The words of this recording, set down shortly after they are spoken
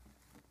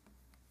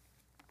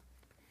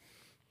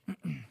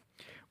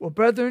Well,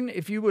 brethren,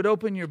 if you would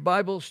open your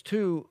Bibles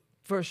to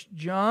 1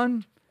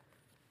 John,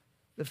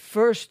 the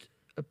first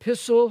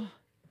epistle,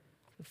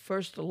 the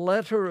first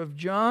letter of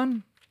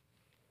John.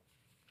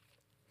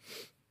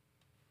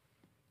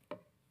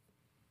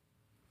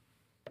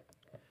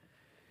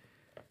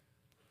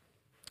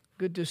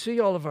 Good to see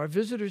all of our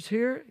visitors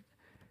here.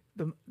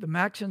 The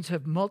Maxons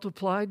have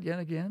multiplied yet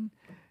again.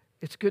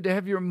 It's good to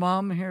have your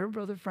mom here,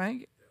 Brother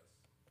Frank.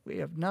 We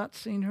have not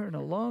seen her in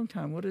a long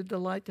time. What a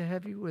delight to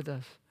have you with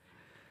us.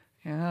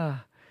 Yeah,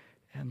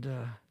 and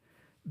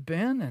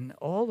Ben and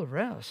all the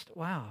rest.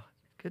 Wow,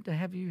 good to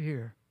have you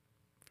here.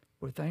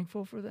 We're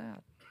thankful for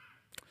that.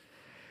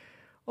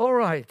 All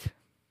right.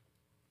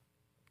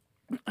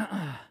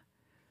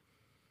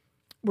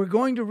 We're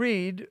going to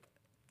read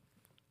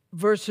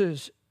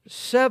verses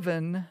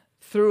 7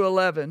 through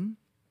 11.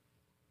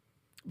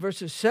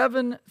 Verses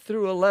 7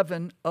 through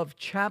 11 of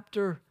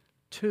chapter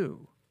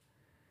 2.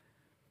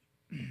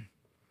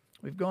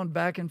 We've gone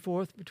back and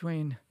forth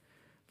between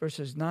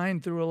verses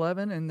 9 through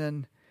 11 and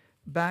then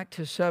back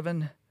to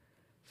 7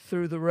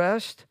 through the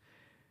rest.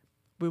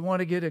 We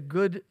want to get a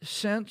good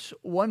sense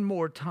one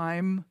more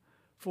time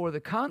for the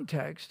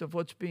context of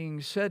what's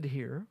being said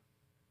here.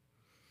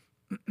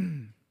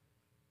 If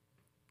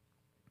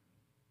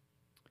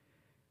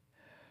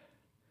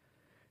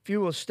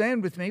you will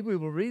stand with me, we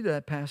will read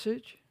that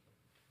passage.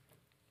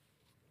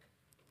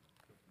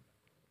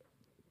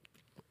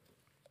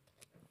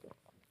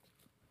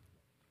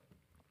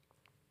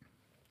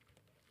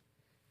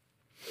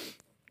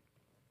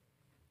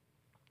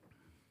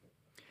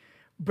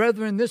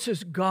 Brethren, this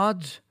is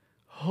God's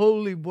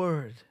holy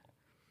word.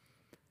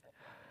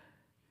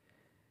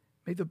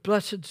 May the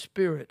blessed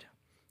Spirit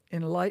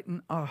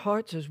enlighten our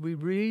hearts as we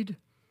read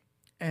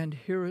and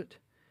hear it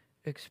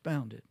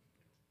expounded.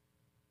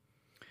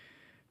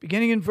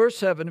 Beginning in verse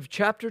 7 of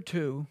chapter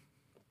 2,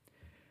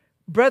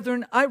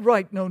 Brethren, I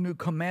write no new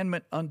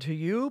commandment unto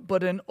you,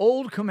 but an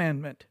old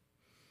commandment,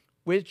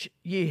 which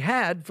ye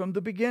had from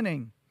the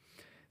beginning.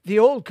 The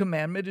old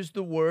commandment is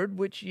the word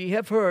which ye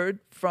have heard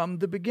from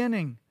the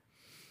beginning.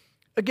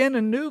 Again,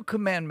 a new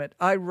commandment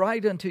I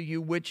write unto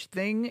you, which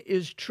thing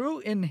is true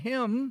in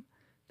him,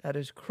 that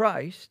is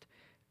Christ,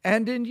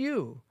 and in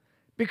you,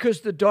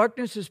 because the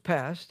darkness is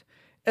past,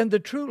 and the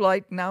true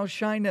light now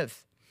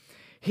shineth.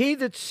 He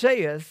that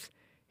saith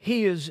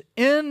he is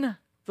in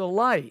the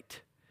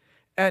light,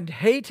 and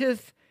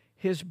hateth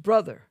his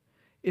brother,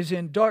 is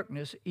in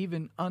darkness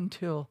even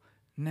until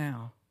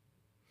now.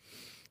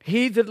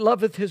 He that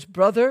loveth his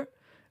brother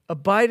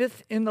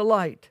abideth in the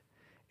light,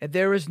 and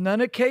there is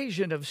none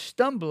occasion of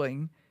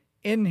stumbling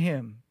in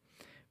him.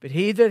 But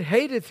he that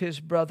hateth his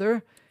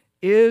brother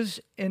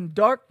is in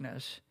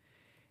darkness,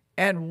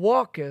 and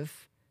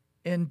walketh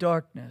in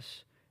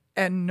darkness,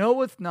 and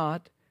knoweth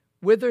not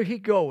whither he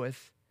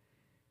goeth,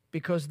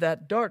 because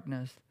that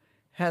darkness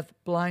hath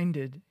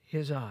blinded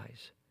his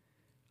eyes.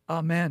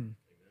 Amen.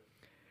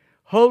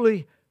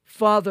 Holy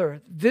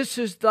Father, this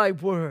is thy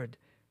word.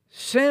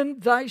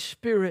 Send thy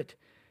Spirit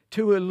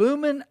to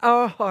illumine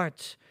our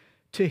hearts,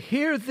 to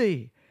hear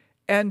thee,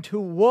 and to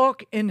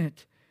walk in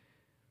it.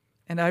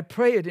 And I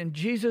pray it in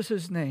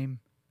Jesus' name.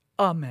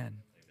 Amen. Amen.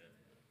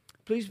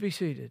 Please be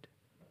seated.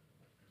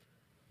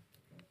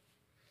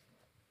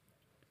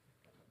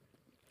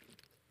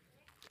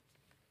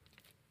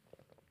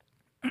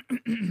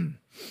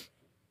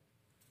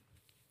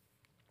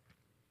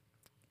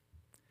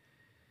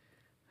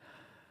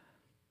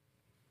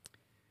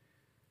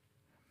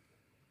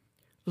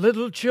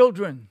 Little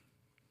children,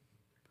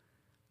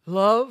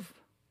 love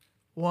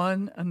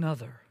one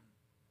another,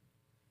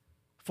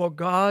 for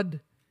God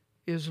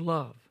is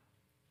love.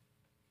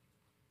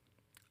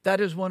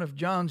 That is one of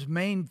John's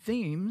main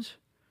themes,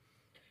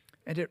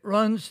 and it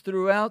runs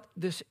throughout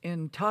this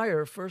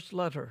entire first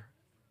letter.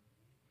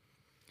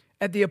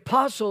 And the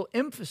apostle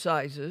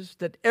emphasizes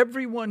that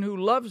everyone who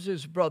loves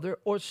his brother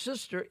or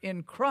sister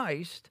in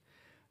Christ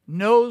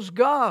knows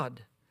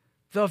God,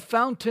 the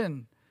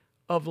fountain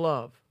of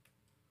love.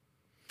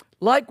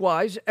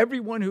 Likewise,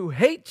 everyone who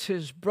hates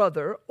his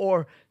brother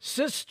or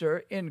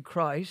sister in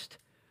Christ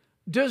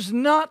does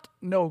not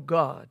know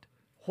God,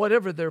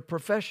 whatever their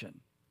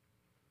profession.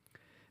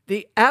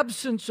 The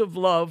absence of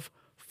love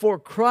for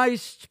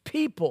Christ's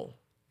people,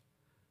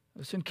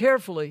 listen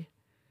carefully,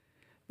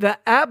 the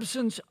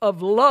absence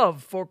of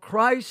love for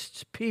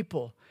Christ's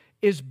people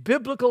is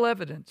biblical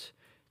evidence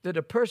that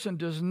a person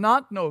does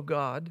not know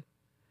God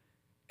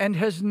and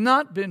has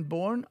not been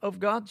born of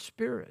God's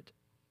Spirit.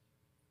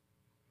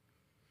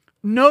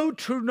 No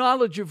true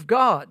knowledge of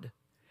God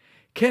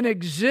can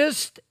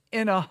exist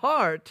in a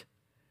heart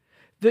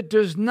that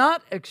does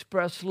not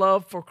express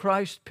love for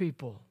Christ's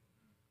people.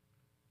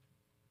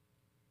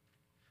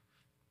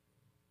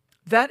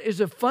 That is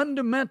a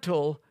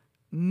fundamental,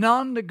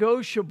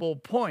 non-negotiable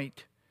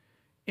point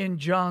in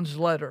John's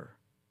letter.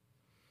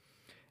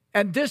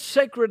 And this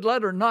sacred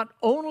letter not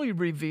only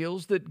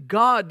reveals that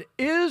God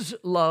is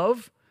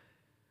love,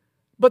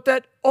 but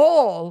that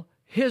all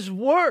his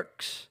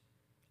works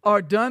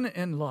are done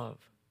in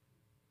love.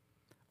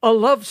 A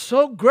love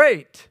so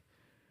great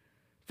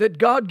that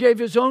God gave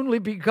His only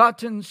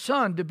begotten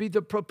Son to be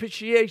the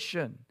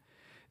propitiation,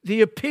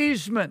 the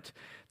appeasement,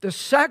 the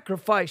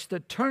sacrifice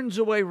that turns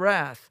away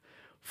wrath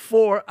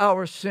for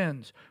our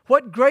sins.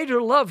 What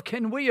greater love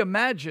can we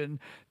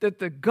imagine that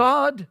the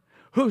God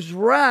whose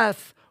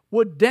wrath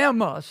would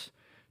damn us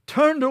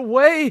turned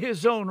away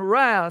His own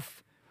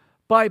wrath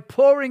by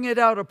pouring it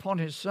out upon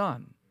His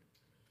Son?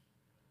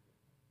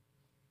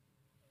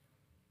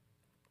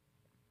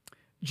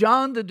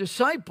 John the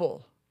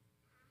disciple,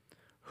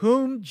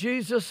 whom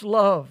Jesus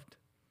loved,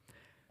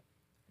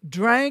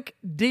 drank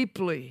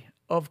deeply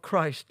of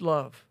Christ's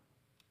love,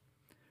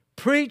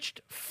 preached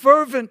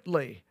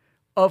fervently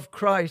of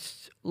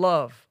Christ's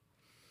love,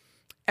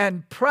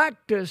 and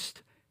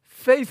practiced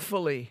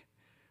faithfully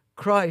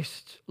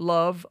Christ's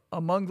love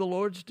among the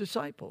Lord's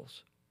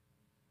disciples.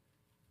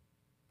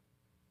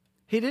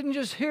 He didn't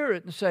just hear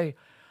it and say,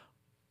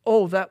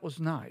 "Oh, that was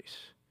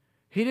nice."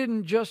 He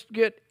didn't just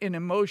get an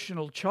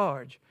emotional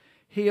charge.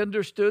 He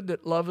understood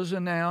that love is a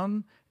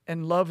noun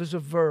and love is a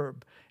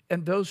verb.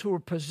 And those who are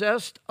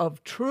possessed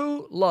of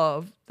true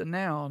love, the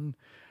noun,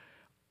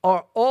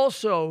 are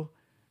also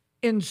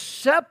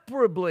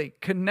inseparably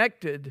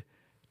connected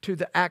to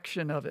the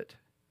action of it,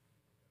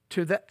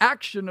 to the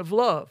action of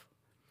love.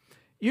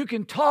 You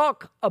can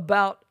talk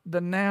about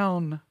the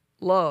noun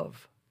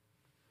love,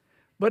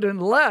 but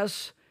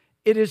unless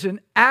it is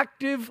an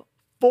active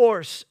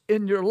force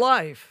in your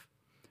life,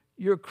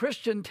 your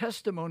Christian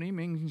testimony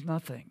means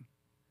nothing.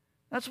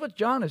 That's what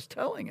John is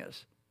telling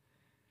us.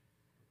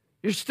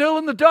 You're still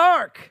in the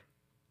dark.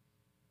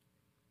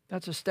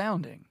 That's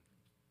astounding.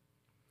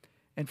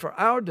 And for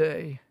our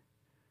day,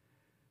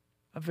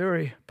 a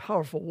very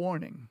powerful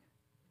warning.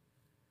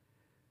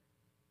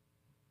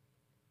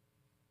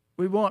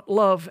 We want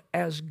love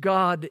as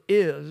God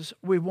is.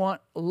 We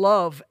want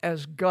love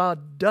as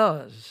God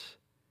does.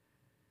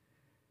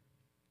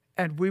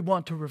 And we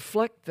want to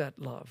reflect that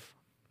love.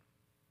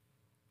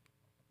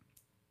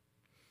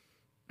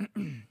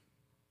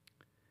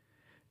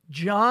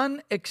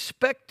 John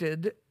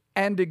expected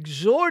and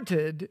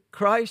exhorted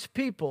Christ's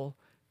people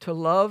to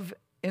love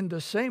in the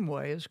same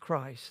way as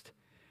Christ.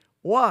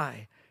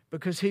 Why?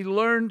 Because he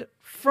learned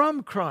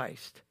from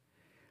Christ,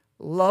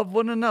 love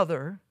one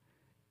another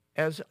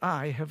as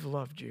I have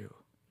loved you.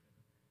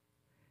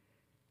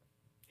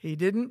 He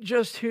didn't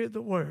just hear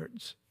the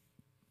words,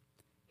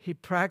 he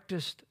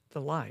practiced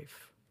the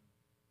life.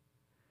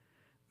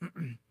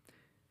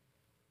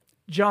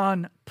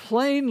 John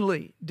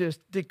plainly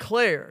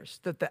declares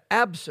that the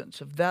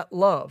absence of that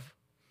love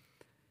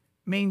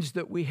means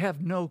that we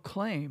have no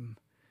claim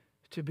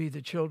to be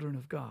the children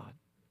of God.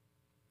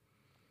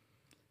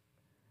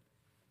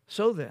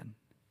 So then,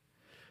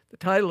 the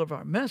title of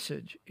our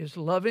message is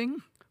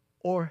Loving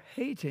or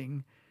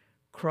Hating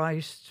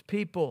Christ's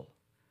People.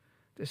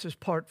 This is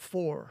part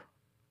 4.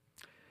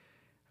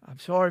 I'm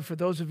sorry for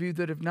those of you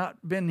that have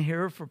not been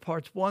here for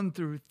parts 1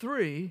 through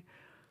 3.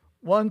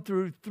 1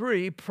 through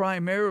 3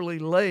 primarily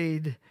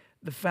laid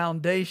the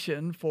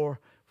foundation for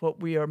what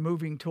we are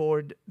moving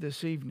toward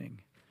this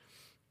evening.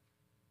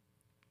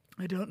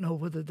 I don't know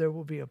whether there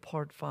will be a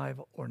part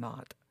 5 or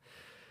not.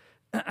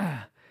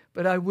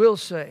 But I will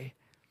say,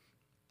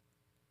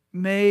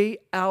 may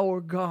our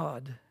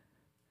God,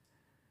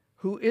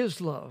 who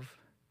is love,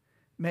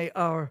 may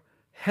our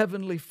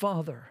Heavenly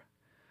Father,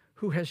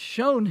 who has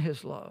shown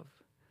His love,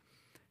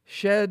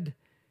 shed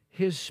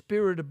His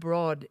Spirit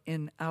abroad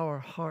in our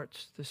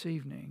hearts this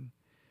evening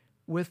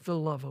with the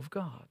love of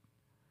God.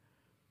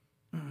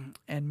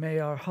 And may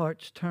our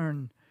hearts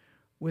turn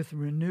with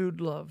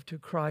renewed love to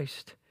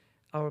Christ,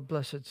 our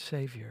blessed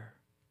Savior.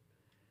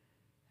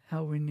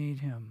 How we need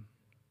Him.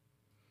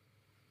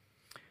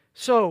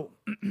 So,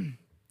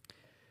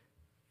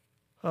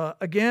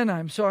 again,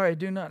 I'm sorry I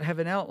do not have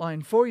an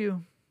outline for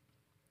you.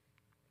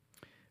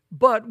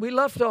 But we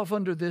left off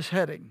under this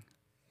heading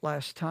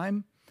last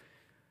time.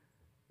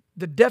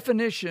 The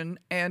definition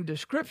and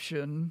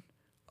description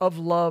of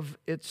love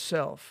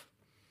itself.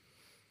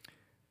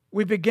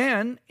 We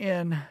began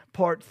in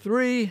part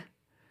 3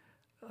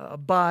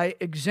 by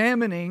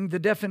examining the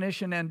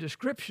definition and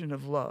description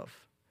of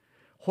love,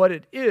 what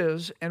it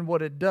is and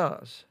what it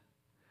does.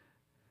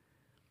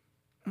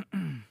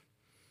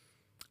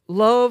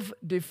 Love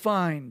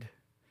defined.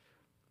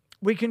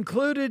 We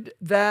concluded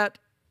that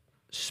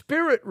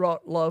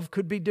Spirit-wrought love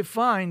could be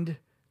defined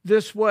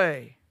this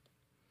way: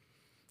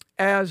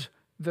 as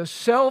the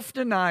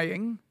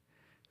self-denying,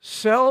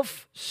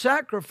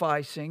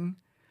 self-sacrificing,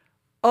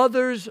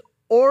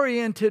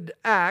 others-oriented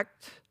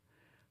act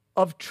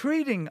of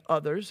treating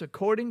others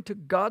according to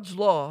God's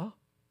law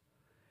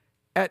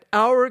at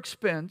our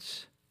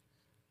expense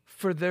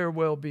for their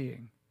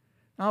well-being.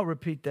 I'll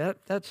repeat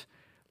that. That's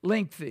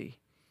lengthy.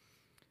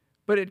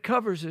 But it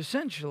covers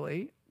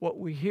essentially what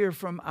we hear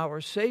from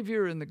our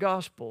Savior in the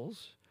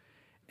Gospels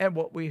and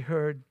what we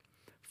heard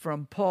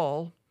from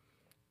Paul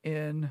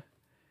in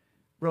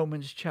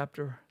Romans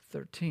chapter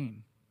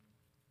 13.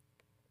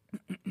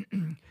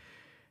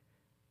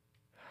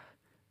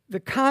 The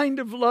kind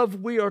of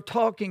love we are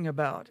talking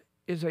about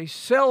is a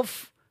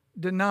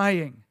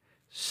self-denying,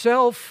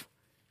 self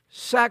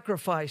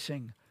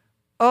sacrificing,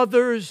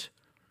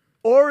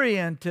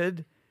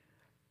 others-oriented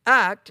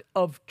act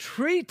of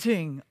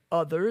treating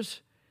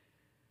others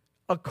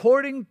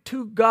according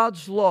to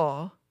God's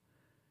law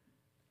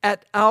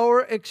at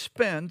our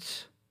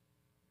expense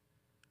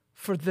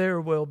for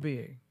their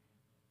well-being.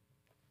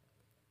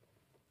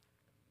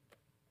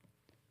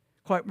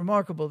 Quite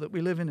remarkable that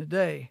we live in a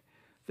day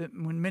that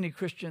when many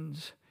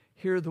Christians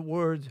hear the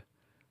word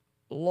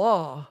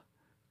law,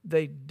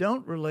 they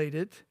don't relate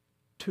it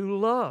to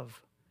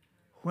love,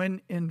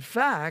 when in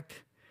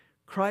fact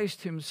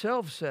Christ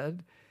himself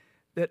said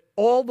that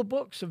all the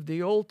books of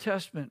the Old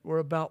Testament were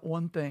about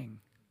one thing: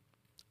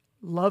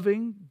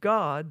 loving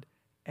God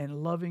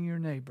and loving your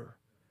neighbor.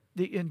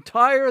 The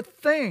entire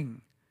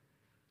thing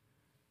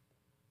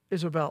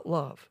is about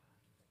love.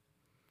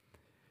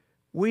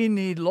 We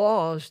need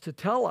laws to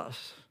tell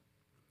us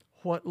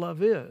what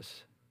love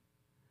is,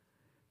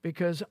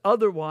 because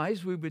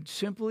otherwise we would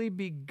simply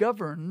be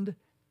governed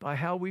by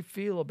how we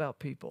feel about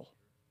people.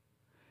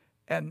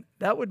 And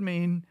that would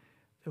mean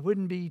there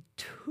wouldn't be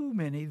too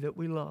many that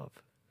we love.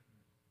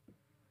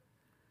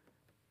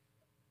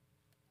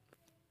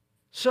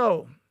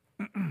 So,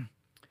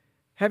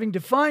 having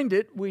defined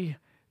it, we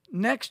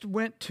next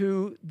went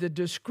to the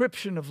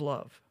description of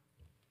love.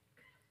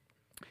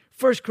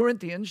 1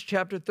 Corinthians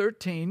chapter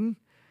 13,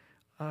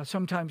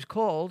 sometimes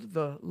called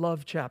the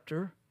love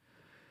chapter.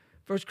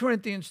 1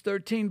 Corinthians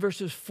 13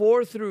 verses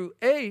 4 through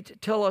 8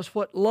 tell us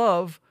what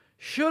love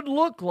should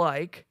look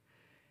like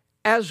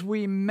as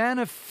we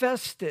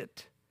manifest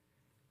it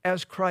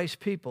as Christ's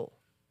people.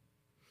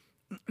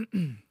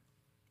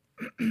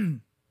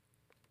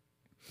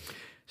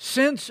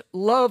 Since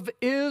love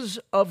is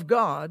of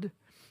God,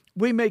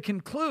 we may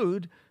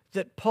conclude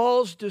that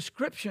Paul's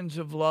descriptions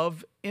of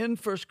love in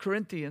 1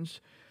 Corinthians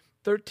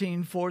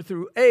 13, 4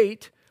 through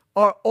 8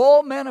 are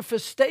all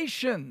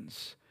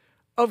manifestations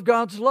of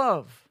God's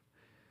love.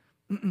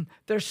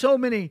 There's so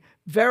many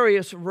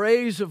various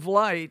rays of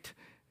light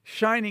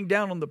shining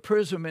down on the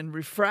prism and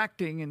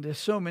refracting into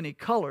so many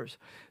colors.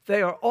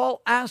 They are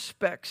all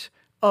aspects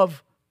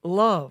of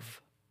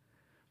love.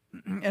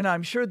 And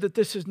I'm sure that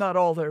this is not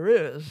all there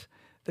is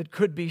that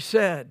could be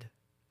said.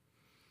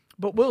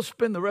 But we'll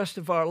spend the rest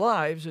of our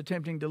lives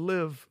attempting to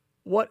live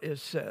what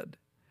is said.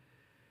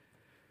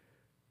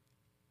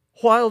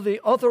 While the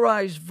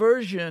Authorized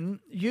Version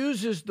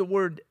uses the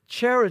word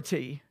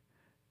charity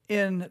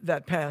in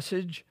that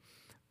passage,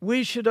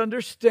 we should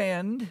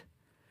understand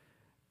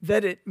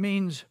that it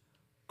means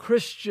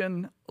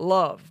Christian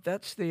love.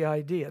 That's the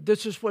idea.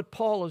 This is what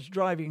Paul is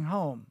driving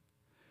home.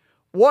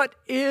 What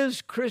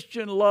is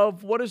Christian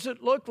love? What does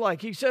it look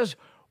like? He says,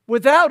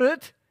 without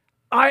it,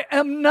 I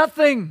am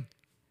nothing.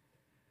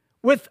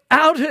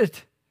 Without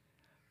it,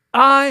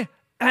 I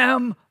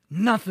am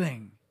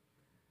nothing.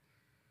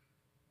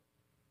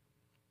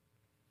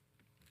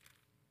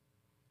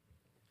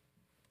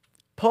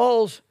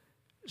 Paul's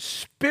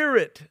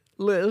spirit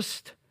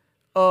list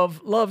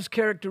of love's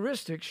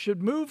characteristics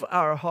should move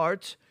our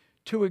hearts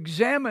to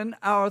examine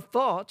our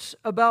thoughts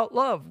about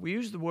love. We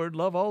use the word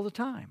love all the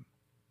time.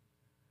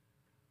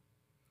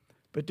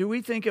 But do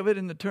we think of it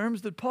in the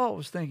terms that Paul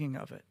was thinking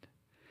of it?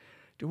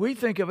 Do we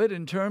think of it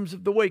in terms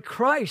of the way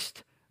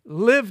Christ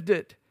lived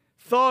it,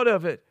 thought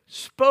of it,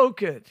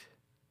 spoke it?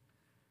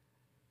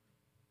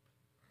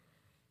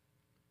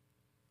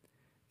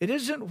 It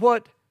isn't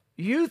what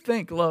you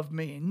think love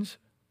means.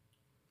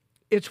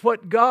 It's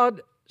what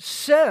God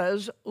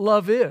says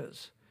love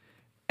is,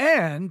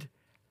 and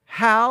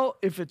how,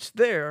 if it's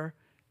there,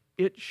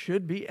 it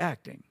should be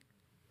acting.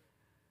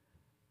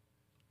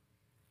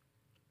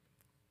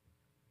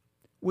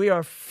 We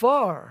are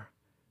far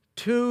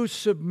too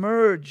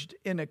submerged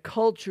in a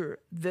culture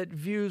that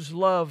views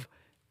love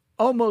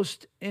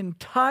almost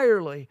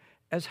entirely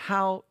as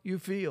how you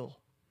feel.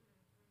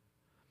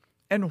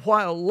 And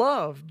while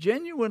love,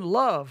 genuine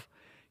love,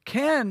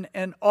 can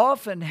and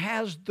often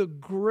has the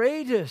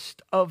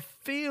greatest of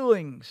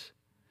feelings,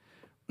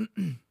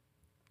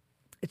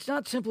 it's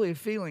not simply a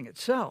feeling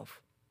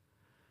itself.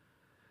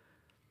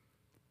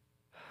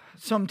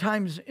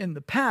 Sometimes in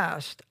the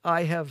past,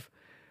 I have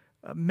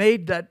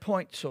made that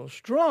point so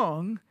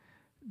strong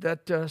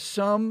that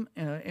some,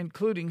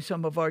 including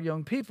some of our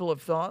young people,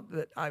 have thought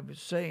that I was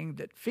saying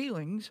that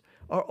feelings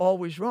are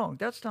always wrong.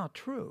 That's not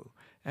true.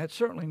 That's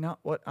certainly not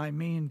what I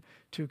mean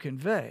to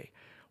convey.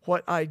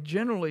 What I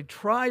generally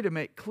try to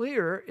make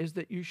clear is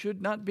that you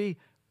should not be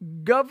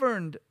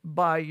governed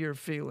by your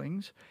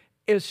feelings,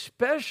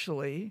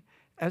 especially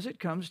as it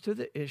comes to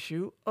the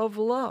issue of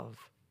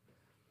love.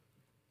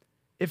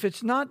 If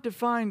it's not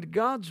defined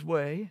God's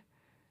way,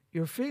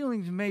 your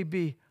feelings may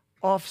be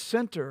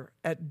off-center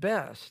at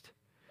best,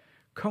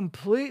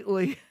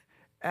 completely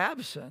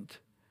absent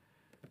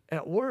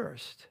at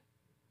worst.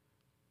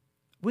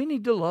 We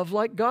need to love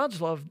like God's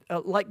love,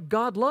 like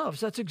God loves.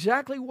 That's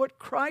exactly what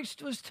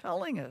Christ was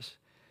telling us.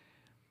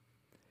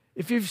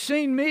 If you've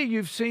seen me,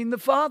 you've seen the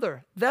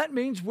Father. That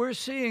means we're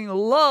seeing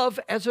love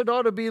as it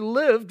ought to be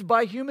lived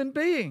by human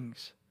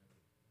beings.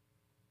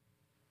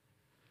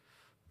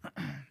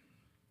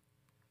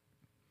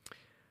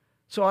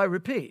 So I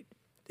repeat,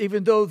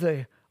 even though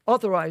the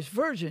Authorized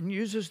Version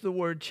uses the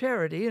word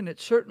charity, and it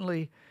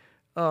certainly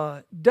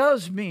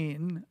does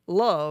mean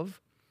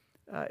love,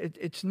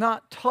 it's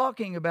not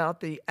talking about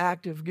the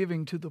act of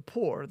giving to the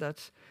poor.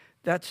 That's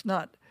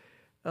not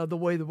the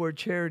way the word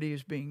charity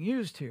is being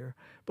used here.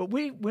 But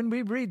when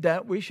we read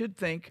that, we should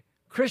think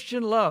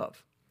Christian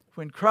love.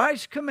 When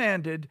Christ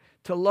commanded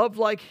to love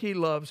like he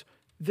loves,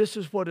 this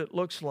is what it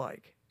looks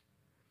like.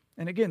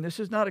 And again, this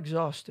is not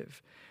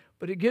exhaustive,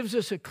 but it gives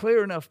us a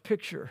clear enough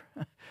picture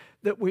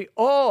that we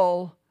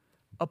all,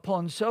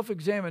 upon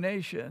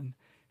self-examination,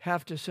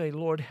 have to say,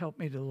 Lord, help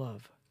me to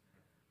love.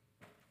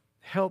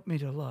 Help me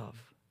to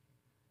love.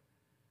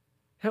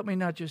 Help me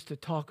not just to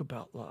talk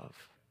about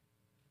love.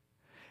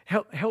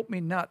 Help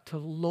me not to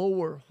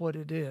lower what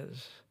it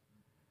is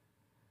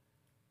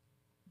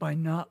by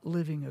not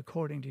living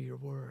according to your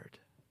word.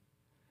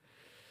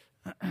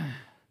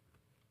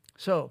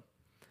 So,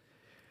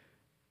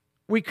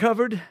 we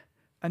covered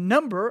a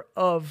number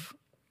of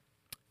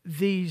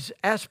these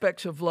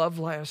aspects of love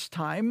last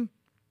time.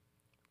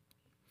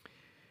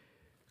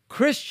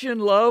 Christian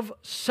love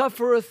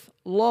suffereth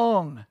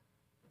long.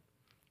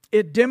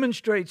 It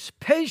demonstrates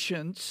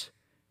patience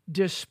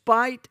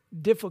despite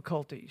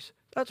difficulties.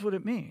 That's what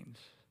it means.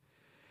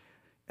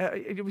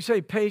 We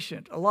say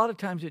patient. A lot of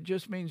times it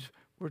just means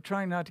we're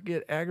trying not to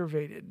get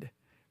aggravated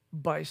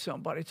by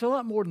somebody. It's a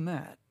lot more than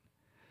that.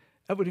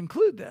 I would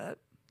include that.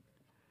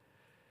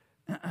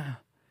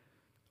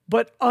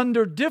 But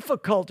under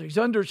difficulties,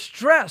 under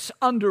stress,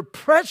 under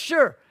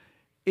pressure,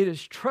 it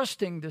is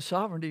trusting the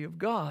sovereignty of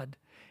God.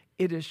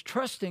 It is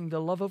trusting the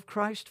love of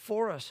Christ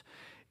for us.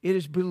 It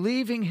is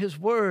believing his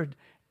word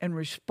and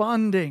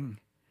responding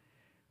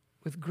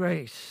with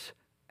grace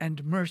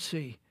and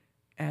mercy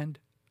and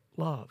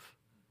love.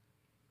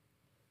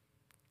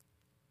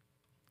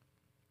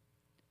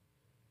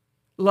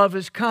 Love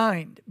is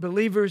kind.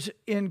 Believers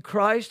in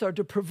Christ are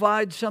to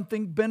provide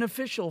something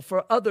beneficial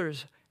for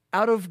others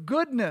out of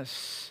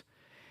goodness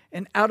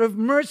and out of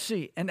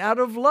mercy and out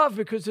of love,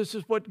 because this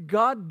is what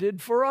God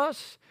did for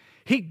us.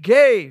 He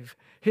gave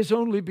his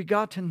only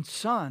begotten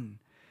Son,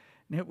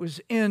 and it was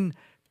in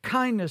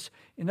kindness.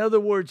 In other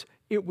words,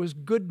 it was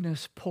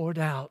goodness poured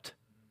out.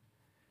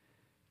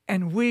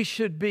 And we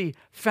should be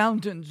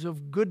fountains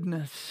of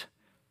goodness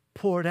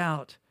poured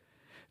out.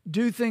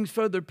 Do things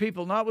for other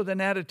people, not with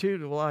an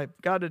attitude of, well,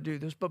 I've got to do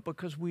this, but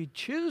because we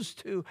choose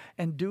to,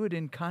 and do it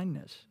in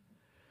kindness.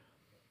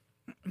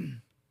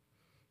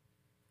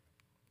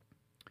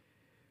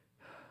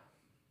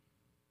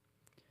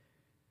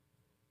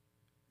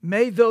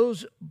 May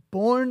those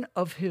born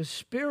of his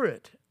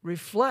Spirit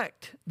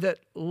reflect that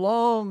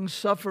long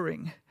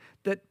suffering,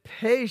 that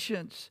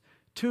patience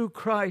to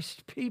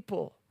Christ's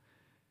people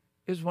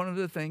is one of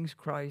the things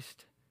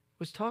Christ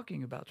was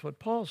talking about. It's what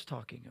Paul's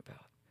talking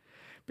about.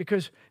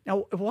 Because,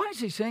 now, why is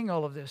he saying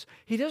all of this?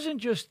 He doesn't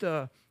just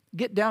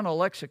get down a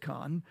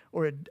lexicon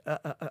or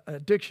a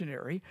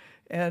dictionary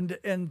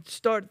and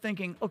start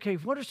thinking, okay,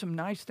 what are some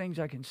nice things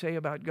I can say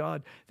about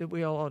God that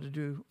we all ought to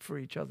do for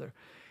each other?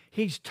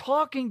 He's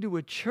talking to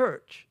a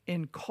church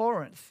in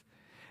Corinth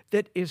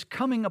that is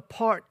coming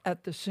apart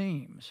at the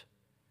seams.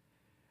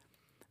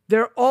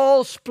 They're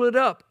all split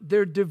up.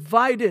 They're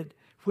divided.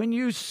 When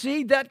you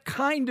see that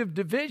kind of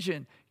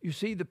division, you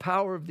see the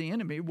power of the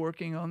enemy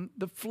working on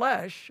the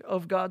flesh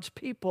of God's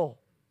people.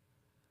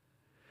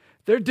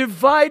 They're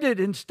divided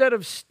instead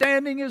of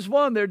standing as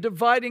one. They're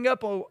dividing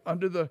up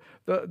under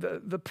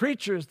the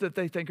preachers that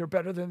they think are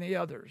better than the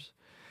others.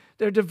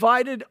 They're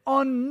divided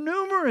on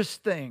numerous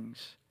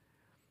things.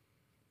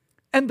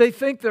 And they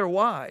think they're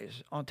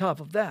wise. On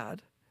top of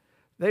that,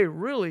 they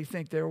really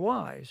think they're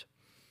wise.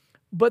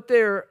 But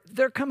they're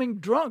coming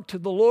drunk to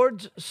the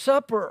Lord's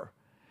Supper.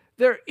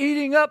 They're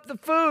eating up the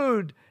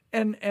food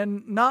and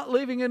not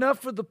leaving enough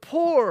for the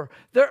poor.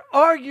 They're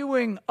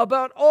arguing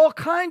about all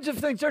kinds of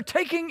things. They're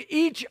taking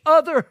each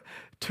other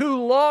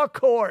to law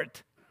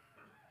court.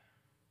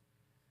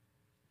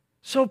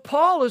 So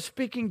Paul is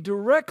speaking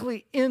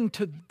directly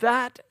into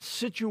that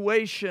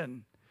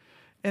situation,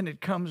 and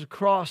it comes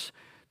across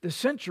the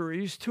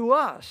centuries to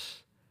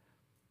us.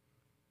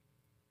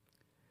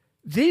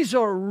 These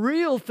are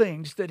real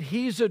things that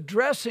he's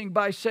addressing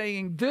by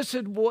saying, this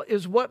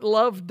is what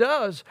love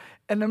does.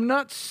 And I'm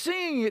not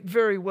seeing it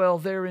very well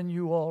there in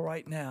you all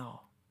right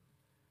now.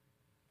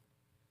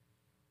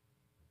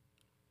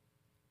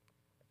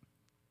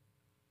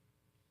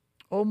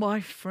 Oh, my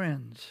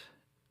friends,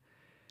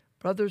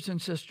 brothers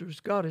and sisters,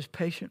 God is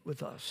patient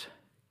with us.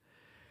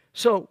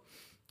 So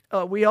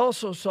we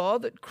also saw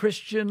that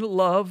Christian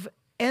love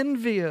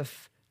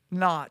envieth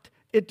not.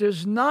 It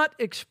does not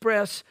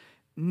express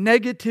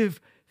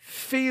negative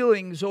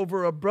feelings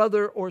over a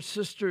brother or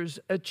sister's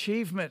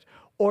achievement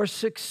or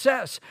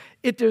success.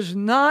 It does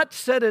not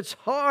set its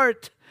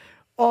heart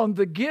on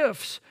the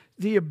gifts,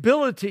 the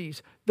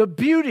abilities, the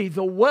beauty,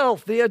 the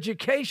wealth, the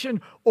education,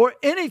 or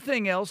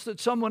anything else that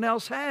someone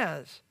else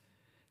has.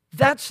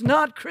 That's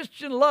not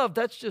Christian love.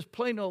 That's just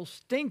plain old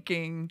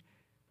stinking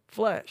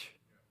flesh.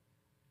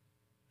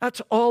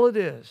 That's all it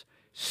is.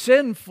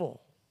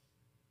 Sinful.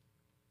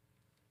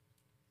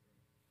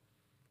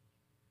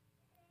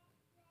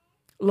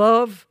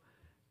 Love,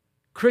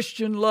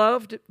 Christian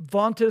love,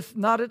 vaunteth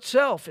not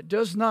itself. It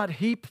does not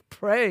heap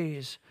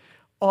praise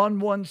on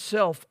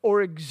oneself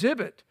or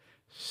exhibit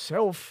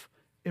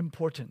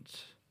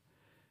self-importance.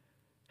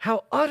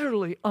 How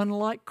utterly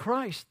unlike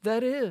Christ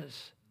that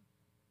is.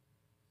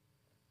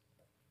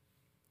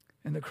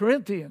 And the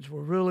Corinthians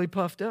were really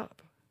puffed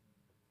up.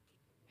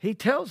 He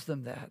tells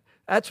them that.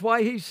 That's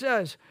why he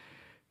says,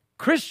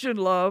 Christian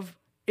love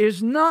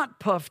is not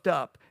puffed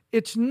up.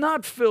 It's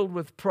not filled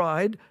with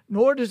pride,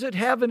 nor does it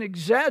have an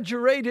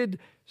exaggerated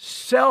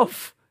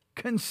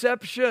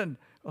self-conception.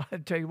 Well, I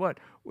tell you what,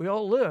 we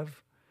all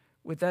live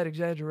with that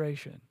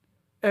exaggeration.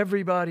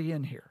 Everybody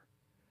in here.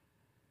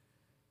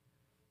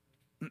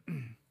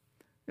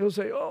 You'll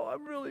say, oh,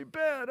 I'm really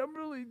bad. I'm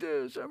really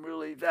this. I'm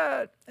really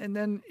that. And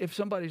then if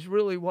somebody's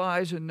really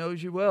wise and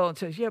knows you well and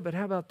says, yeah, but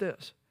how about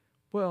this?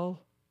 Well,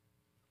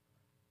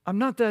 I'm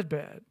not that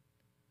bad.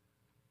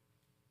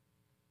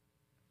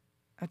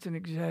 That's an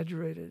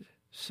exaggerated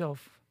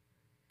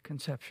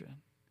self-conception.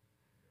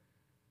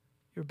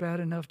 You're bad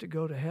enough to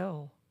go to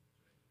hell.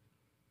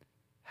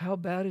 How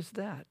bad is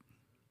that?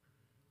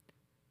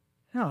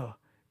 No,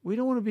 we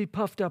don't want to be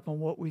puffed up on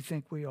what we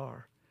think we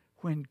are.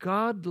 When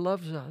God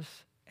loves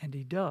us, and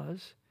He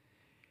does,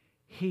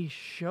 He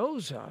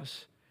shows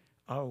us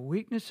our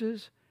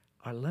weaknesses,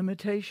 our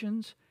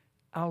limitations,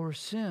 our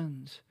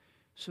sins,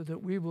 so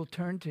that we will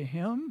turn to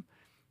Him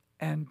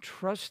and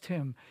trust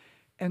Him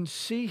and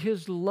see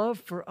His love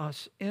for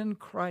us in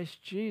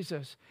Christ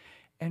Jesus.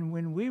 And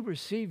when we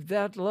receive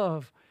that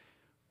love,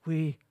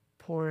 we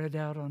pour it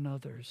out on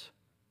others.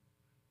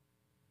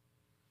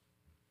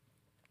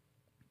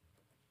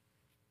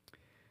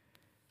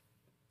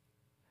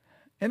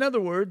 In other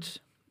words,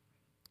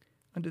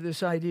 under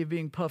this idea of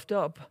being puffed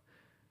up,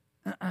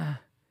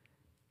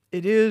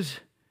 it is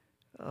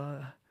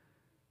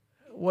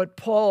what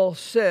Paul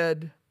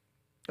said,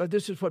 or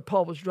this is what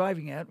Paul was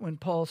driving at when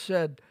Paul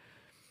said,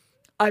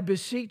 I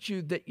beseech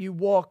you that you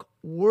walk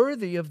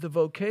worthy of the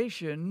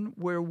vocation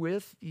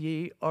wherewith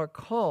ye are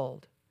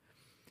called.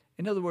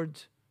 In other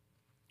words,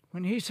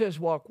 when he says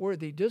walk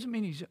worthy, it doesn't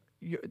mean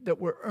that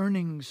we're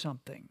earning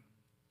something.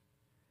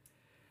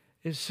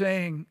 It's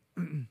saying,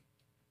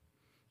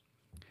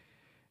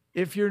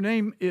 if your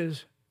name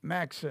is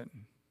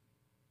Maxon,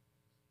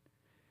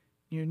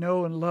 you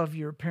know and love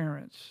your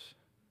parents,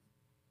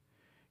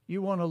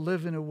 you want to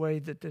live in a way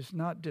that does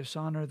not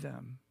dishonor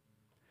them,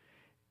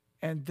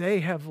 and they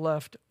have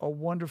left a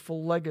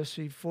wonderful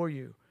legacy for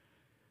you.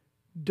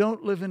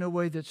 Don't live in a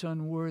way that's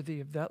unworthy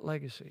of that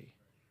legacy.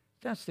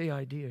 That's the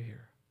idea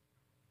here.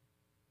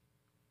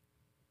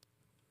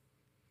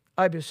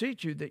 I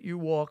beseech you that you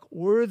walk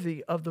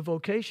worthy of the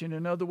vocation.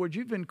 In other words,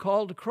 you've been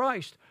called to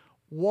Christ.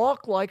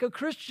 Walk like a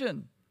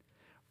Christian.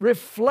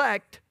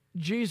 Reflect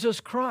Jesus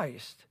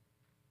Christ.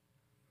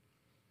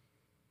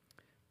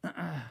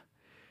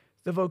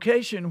 The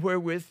vocation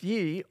wherewith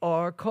ye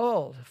are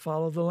called.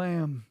 Follow the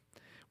Lamb.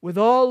 With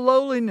all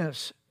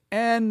lowliness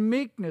and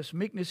meekness.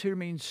 Meekness here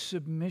means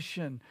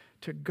submission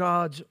to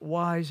God's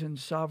wise and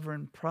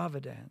sovereign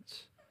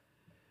providence.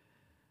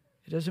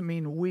 It doesn't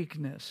mean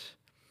weakness.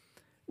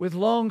 With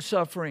long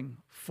suffering,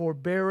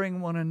 forbearing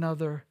one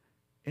another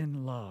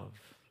in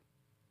love.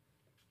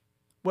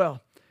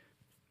 Well,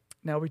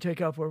 now we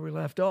take up where we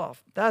left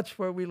off. That's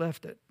where we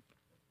left it.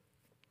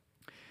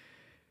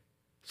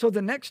 So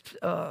the next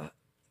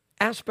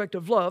aspect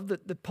of love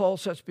that Paul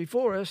sets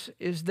before us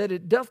is that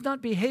it doth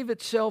not behave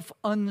itself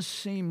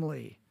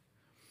unseemly.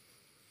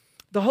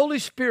 The Holy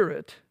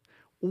Spirit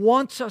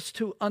wants us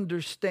to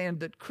understand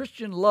that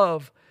Christian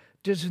love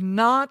does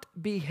not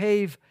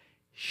behave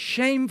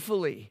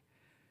shamefully,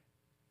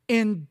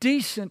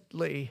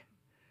 indecently,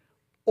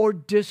 or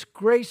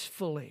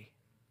disgracefully.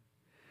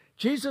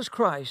 Jesus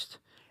Christ,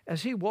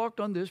 as He walked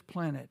on this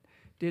planet,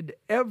 did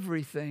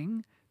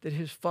everything that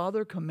His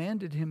Father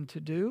commanded Him to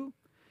do,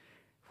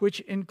 which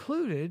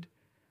included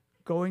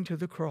going to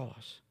the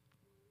cross.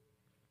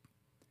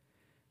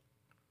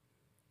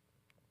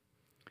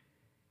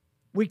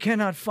 We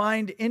cannot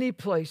find any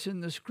place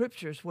in the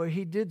Scriptures where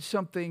He did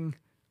something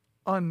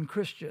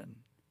unchristian.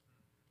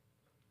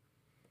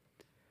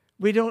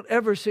 We don't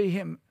ever see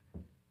Him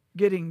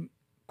getting,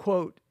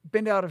 quote,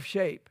 bent out of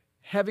shape,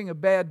 having a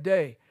bad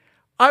day.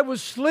 I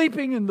was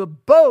sleeping in the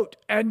boat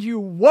and you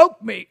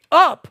woke me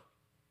up.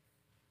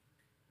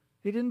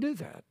 He didn't do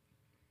that.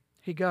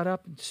 He got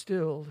up and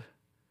stilled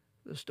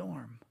the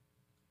storm.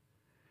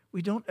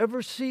 We don't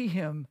ever see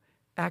Him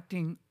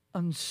acting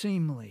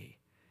unseemly.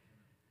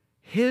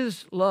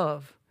 His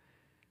love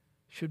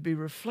should be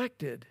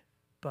reflected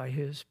by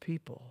His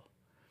people.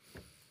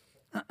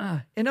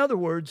 In other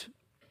words,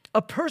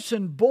 a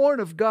person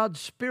born of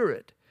God's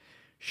Spirit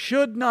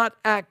should not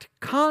act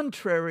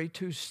contrary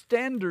to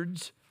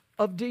standards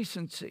of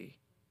decency.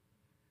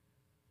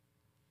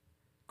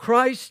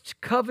 Christ's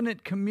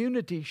covenant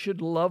community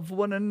should love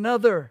one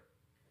another,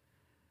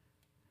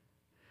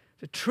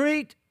 to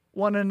treat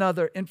one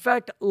another. In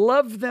fact,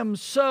 love them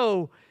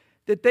so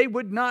that they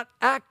would not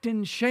act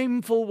in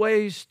shameful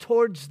ways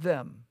towards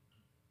them.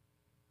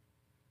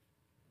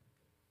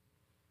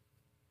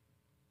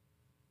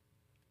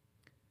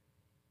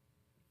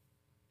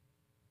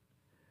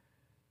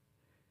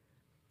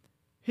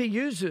 he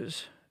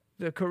uses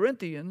the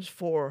Corinthians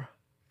for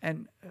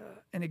an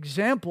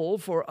example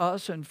for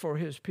us and for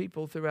his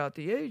people throughout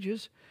the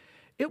ages.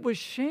 It was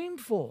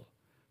shameful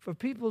for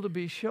people to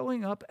be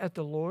showing up at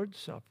the Lord's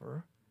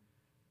Supper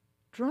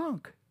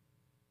drunk.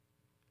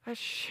 That's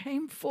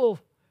shameful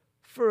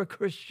for a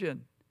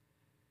Christian.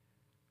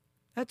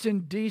 That's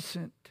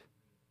indecent.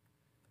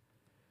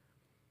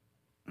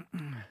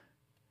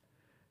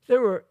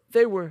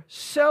 They were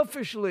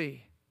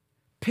selfishly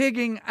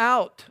pigging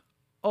out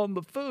on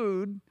the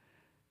food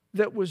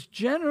that was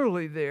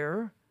generally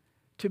there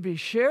to be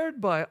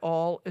shared by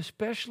all,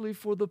 especially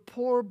for the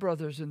poor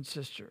brothers and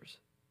sisters.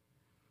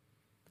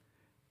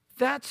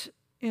 That's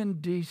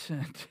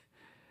indecent.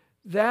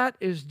 That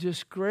is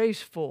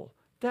disgraceful.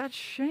 That's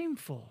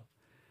shameful.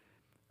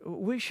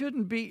 We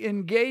shouldn't be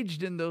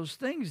engaged in those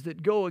things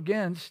that go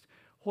against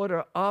what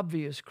are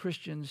obvious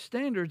Christian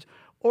standards,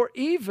 or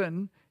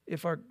even,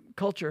 if our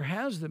culture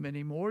has them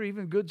anymore,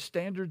 even good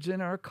standards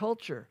in our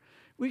culture.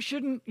 We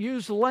shouldn't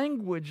use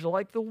language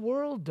like the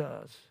world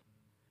does.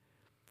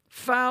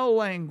 Foul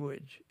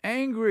language,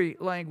 angry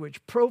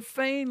language,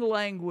 profane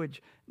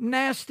language,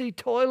 nasty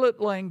toilet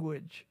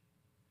language.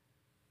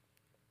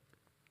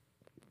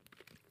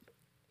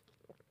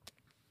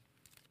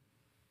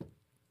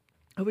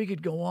 We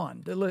could go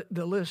on.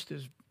 The list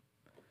is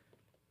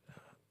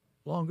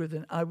longer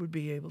than I would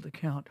be able to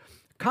count.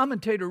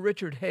 Commentator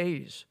Richard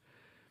Hayes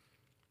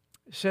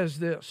says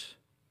this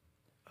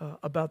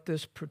about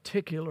this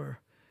particular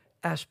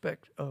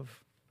aspect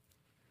of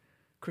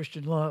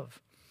Christian love.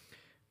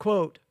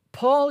 Quote,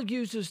 Paul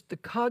uses the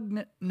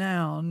cognate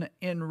noun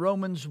in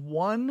Romans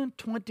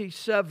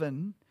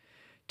 1:27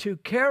 to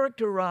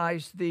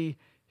characterize the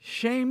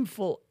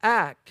shameful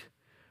act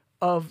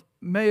of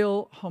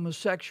male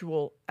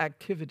homosexual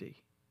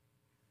activity.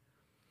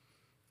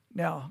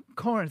 Now,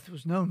 Corinth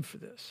was known for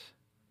this.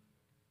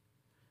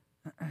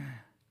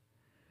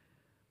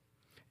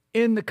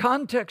 In the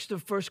context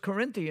of 1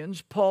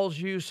 Corinthians, Paul's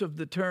use of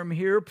the term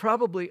here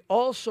probably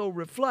also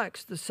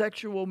reflects the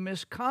sexual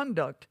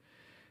misconduct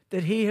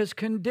that he has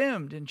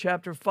condemned in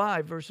chapter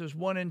 5, verses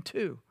 1 and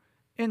 2,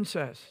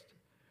 incest.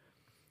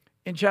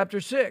 In chapter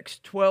 6,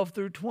 12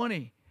 through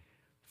 20,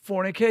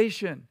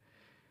 fornication.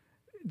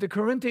 The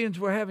Corinthians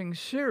were having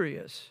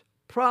serious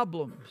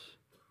problems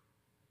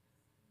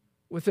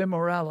with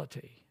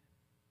immorality.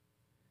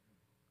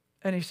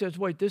 And he says,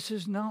 wait, this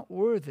is not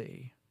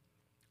worthy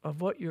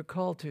of what you're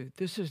called to.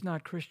 This is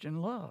not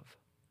Christian love.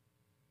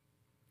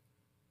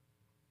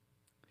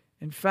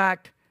 In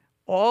fact,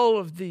 all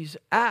of these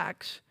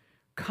acts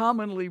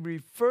commonly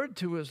referred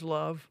to as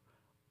love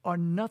are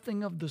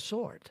nothing of the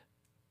sort.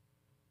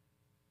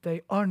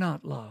 They are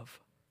not love.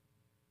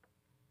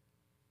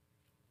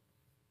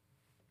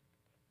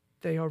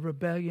 They are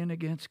rebellion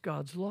against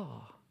God's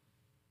law.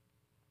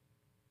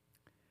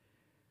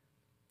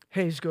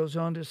 Hayes goes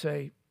on to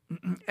say,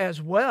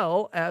 as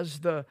well as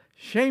the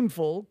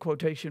shameful,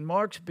 quotation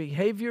marks,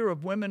 behavior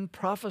of women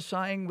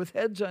prophesying with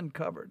heads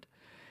uncovered,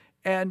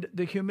 and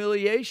the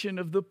humiliation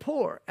of the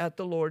poor at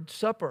the Lord's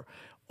Supper.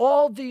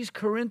 All these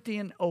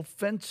Corinthian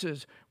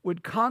offenses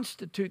would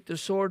constitute the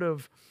sort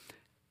of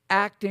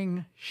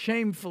acting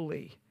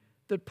shamefully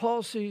that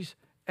Paul sees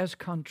as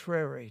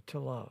contrary to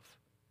love.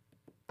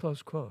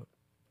 Close quote.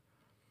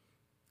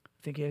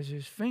 I think he has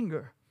his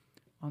finger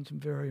on some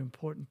very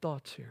important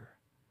thoughts here.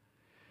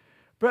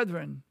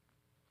 Brethren,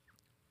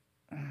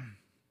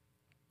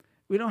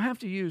 we don't have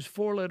to use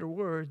four-letter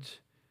words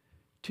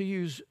to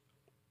use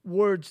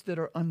words that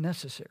are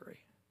unnecessary.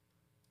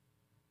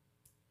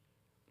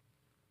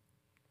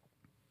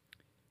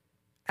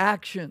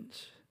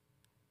 Actions.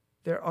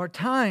 There are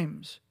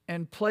times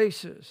and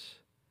places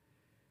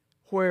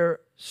where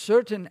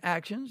certain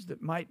actions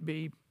that might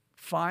be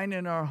fine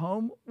in our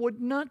home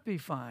would not be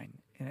fine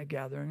in a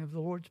gathering of the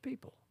Lord's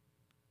people.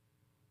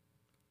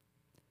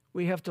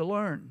 We have to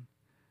learn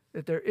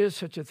that there is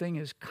such a thing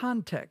as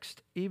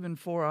context, even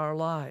for our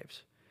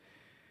lives.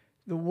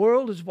 The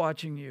world is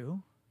watching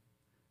you.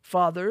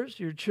 Fathers,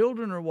 your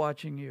children are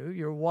watching you.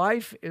 Your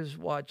wife is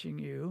watching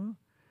you.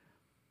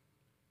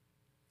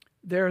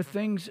 There are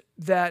things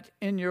that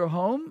in your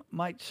home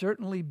might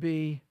certainly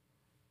be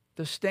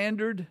the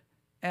standard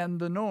and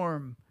the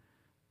norm,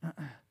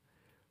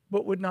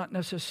 but would not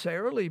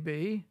necessarily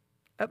be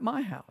at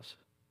my house.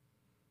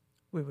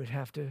 We would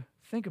have to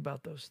think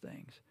about those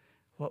things.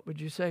 What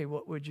would you say?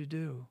 What would you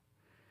do?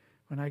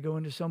 When I go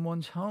into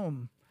someone's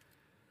home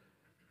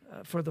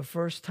for the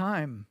first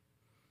time,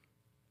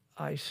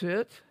 I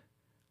sit,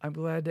 I'm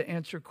glad to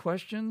answer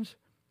questions,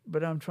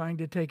 but I'm trying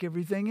to take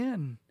everything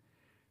in.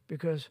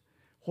 Because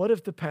what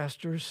if the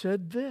pastor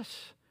said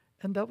this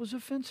and that was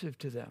offensive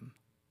to them?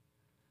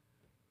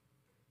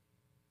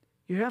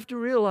 You have to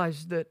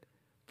realize that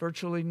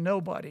virtually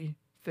nobody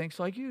thinks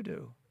like you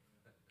do.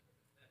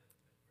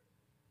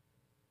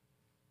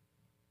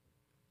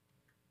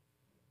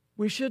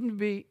 We shouldn't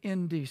be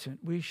indecent.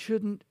 We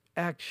shouldn't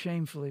act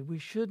shamefully. We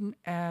shouldn't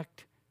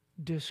act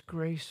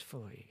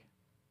disgracefully.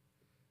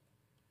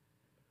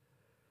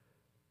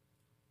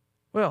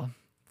 Well,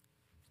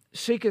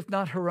 seeketh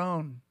not her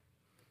own,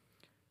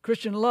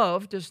 Christian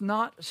love does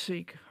not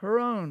seek her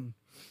own.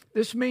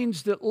 This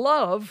means that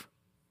love,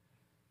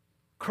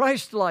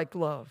 Christ-like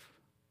love,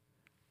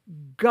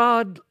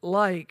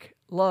 God-like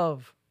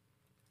love,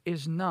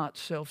 is not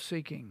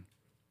self-seeking.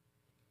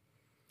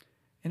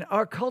 And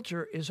our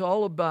culture is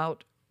all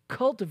about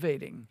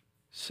cultivating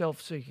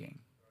self-seeking.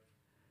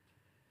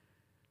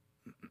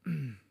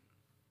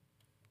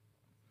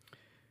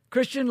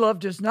 Christian love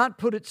does not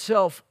put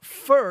itself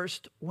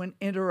first when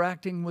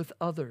interacting with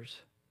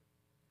others.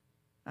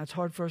 That's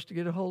hard for us to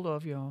get a hold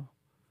of, y'all.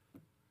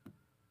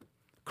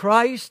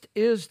 Christ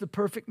is the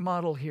perfect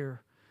model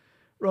here.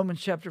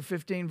 Romans chapter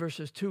 15,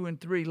 verses 2 and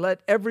 3.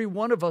 Let every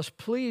one of us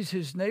please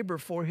his neighbor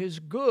for his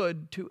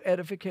good to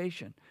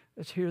edification.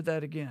 Let's hear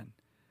that again.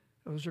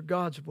 Those are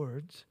God's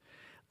words.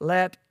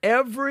 Let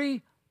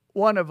every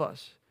one of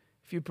us,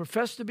 if you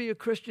profess to be a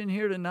Christian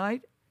here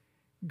tonight,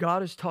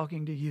 God is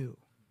talking to you.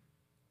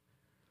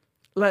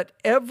 Let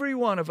every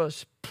one of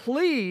us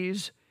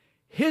please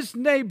his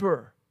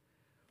neighbor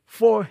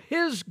for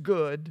his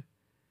good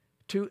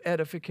to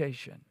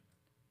edification.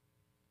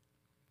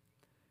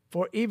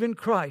 For even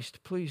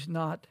Christ pleased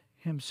not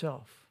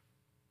himself.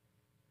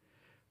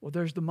 Well,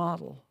 there's the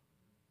model.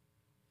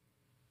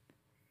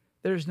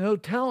 There's no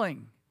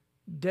telling,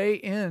 day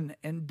in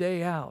and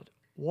day out,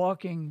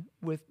 walking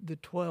with the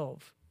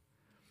 12,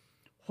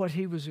 what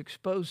he was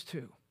exposed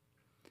to.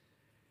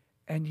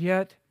 And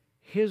yet,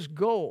 his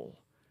goal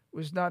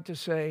was not to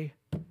say,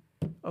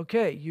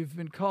 okay, you've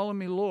been calling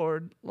me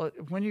Lord,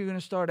 when are you going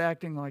to start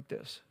acting like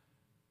this?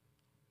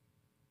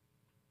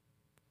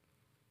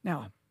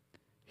 Now,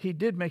 he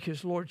did make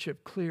his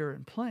lordship clear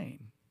and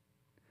plain.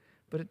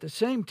 But at the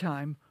same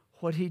time,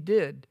 what he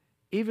did,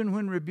 even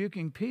when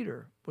rebuking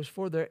Peter, was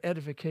for their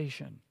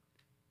edification.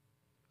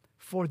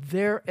 For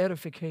their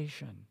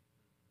edification.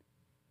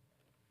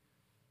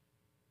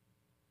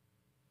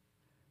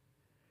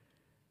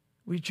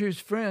 We choose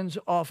friends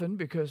often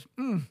because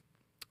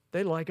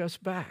they like us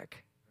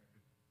back.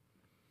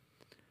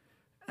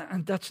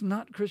 And that's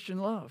not Christian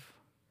love.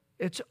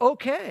 It's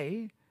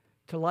okay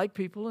to like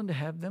people and to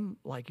have them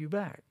like you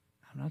back.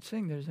 I'm not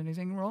saying there's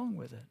anything wrong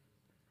with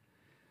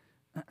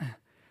it.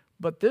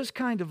 But this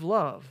kind of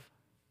love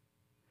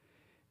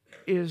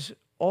is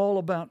all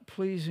about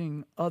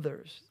pleasing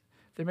others.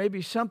 There may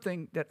be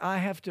something that I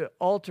have to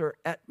alter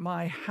at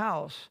my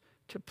house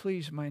to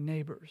please my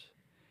neighbors.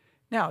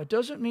 Now, it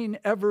doesn't mean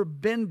ever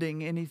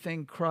bending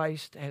anything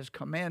Christ has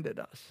commanded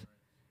us.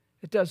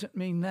 It doesn't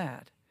mean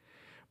that.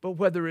 But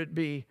whether it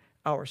be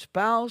our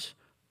spouse,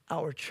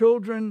 our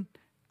children,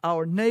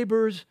 our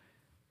neighbors,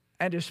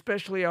 and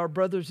especially our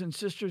brothers and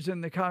sisters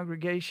in the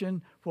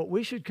congregation, what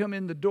we should come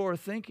in the door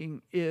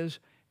thinking is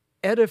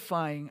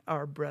edifying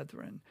our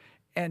brethren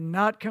and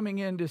not coming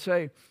in to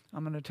say,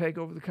 I'm going to take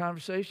over the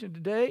conversation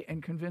today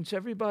and convince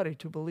everybody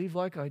to believe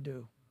like I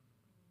do.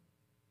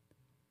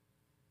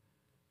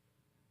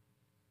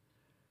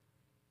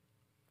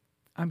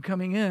 I'm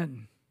coming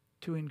in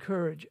to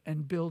encourage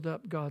and build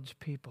up God's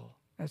people.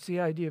 That's the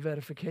idea of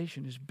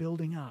edification, is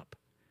building up.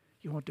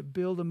 You want to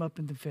build them up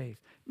in the faith.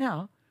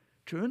 Now,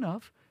 true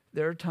enough,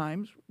 there are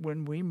times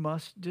when we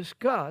must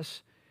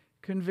discuss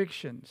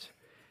convictions.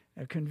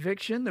 A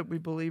conviction that we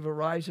believe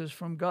arises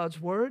from God's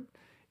Word,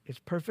 it's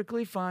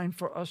perfectly fine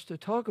for us to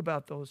talk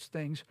about those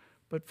things,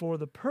 but for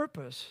the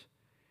purpose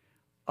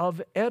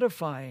of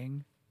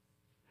edifying,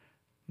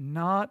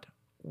 not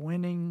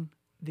winning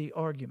the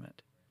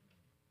argument.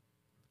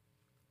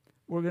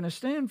 We're going to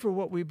stand for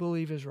what we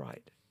believe is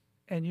right,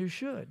 and you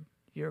should.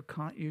 You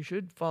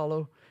should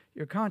follow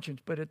your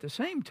conscience, but at the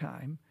same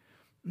time,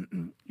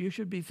 you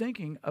should be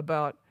thinking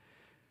about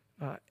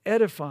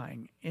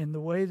edifying in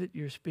the way that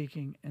you're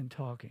speaking and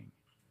talking.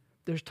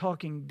 There's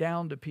talking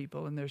down to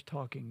people and there's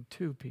talking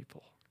to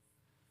people.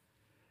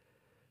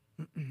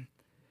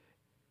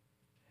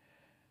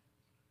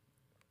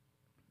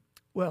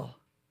 Well,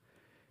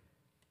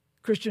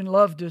 Christian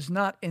love does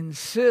not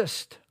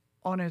insist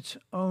on its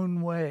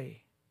own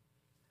way,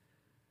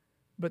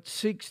 but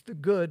seeks the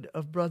good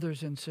of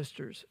brothers and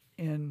sisters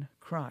in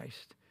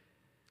Christ.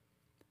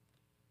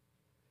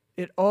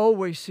 It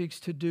always seeks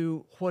to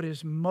do what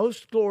is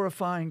most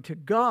glorifying to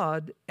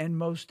God and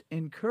most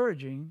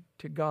encouraging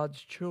to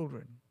God's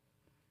children.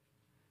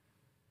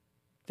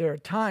 There are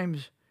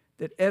times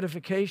that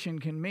edification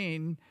can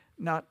mean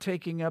not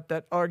taking up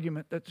that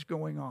argument that's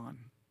going on.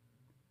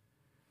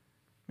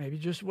 Maybe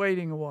just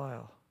waiting a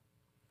while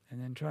and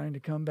then trying to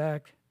come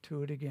back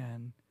to it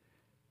again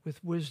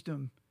with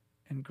wisdom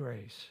and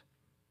grace.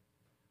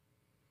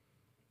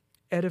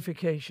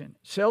 Edification.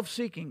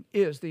 Self-seeking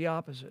is the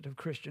opposite of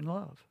Christian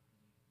love.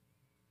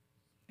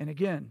 And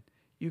again,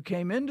 you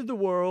came into the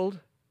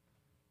world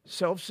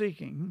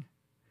self-seeking,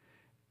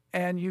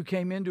 and you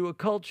came into a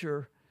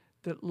culture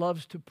that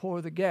loves to pour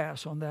the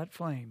gas on that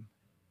flame.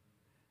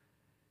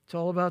 It's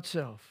all about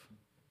self.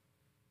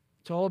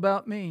 It's all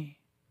about me.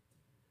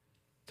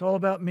 It's all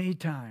about me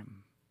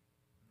time.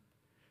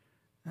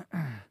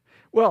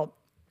 Well,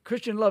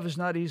 Christian love is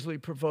not easily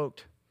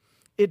provoked.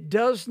 It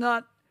does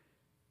not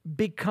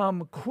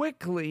become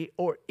quickly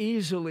or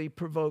easily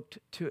provoked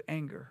to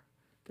anger.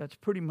 That's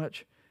pretty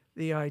much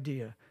the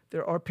idea.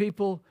 There are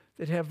people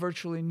that have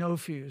virtually no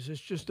fuse.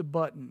 It's just a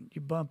button. You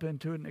bump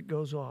into it and it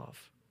goes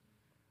off.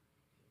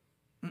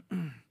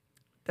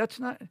 That's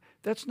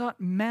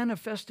not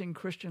manifesting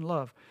Christian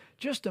love.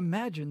 Just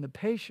imagine the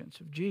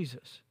patience of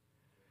Jesus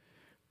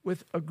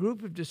with a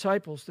group of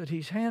disciples that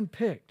he's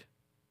handpicked.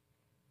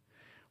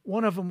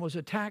 One of them was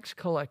a tax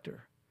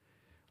collector.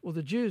 Well,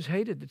 the Jews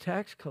hated the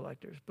tax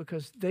collectors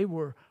because they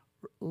were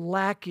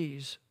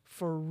lackeys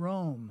for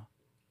Rome.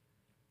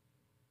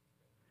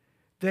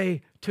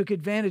 They took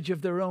advantage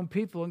of their own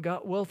people and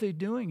got wealthy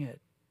doing it.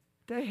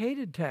 They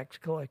hated tax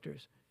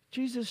collectors.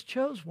 Jesus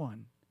chose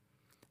one.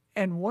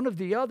 And one of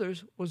the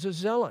others was a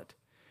zealot.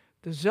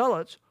 The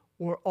zealots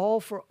were all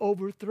for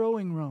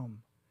overthrowing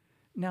Rome.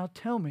 Now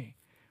tell me,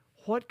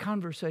 what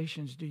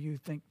conversations do you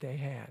think they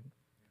had?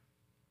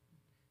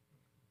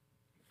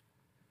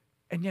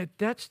 And yet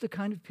that's the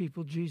kind of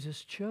people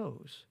Jesus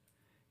chose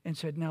and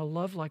said, now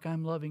love like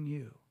I'm loving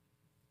you.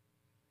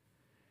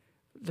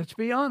 Let's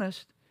be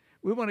honest.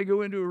 We want to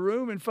go into a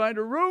room and find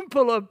a room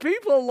full of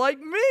people like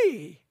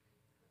me.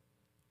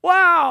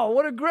 Wow,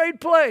 what a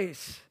great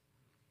place.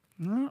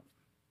 No,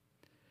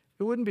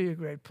 it wouldn't be a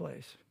great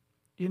place.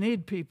 You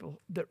need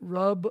people that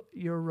rub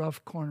your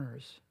rough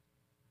corners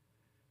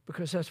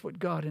because that's what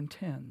God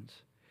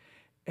intends.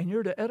 And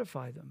you're to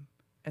edify them,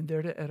 and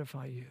they're to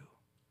edify you.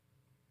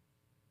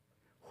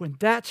 When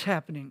that's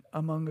happening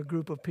among a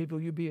group of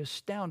people, you'll be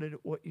astounded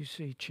at what you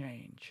see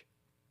change.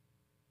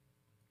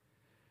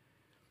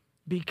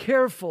 Be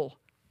careful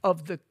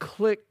of the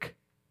clique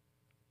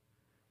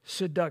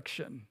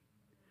seduction.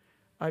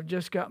 I've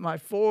just got my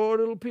 4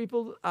 little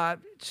people.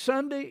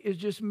 Sunday is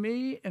just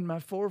me and my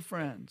 4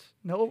 friends.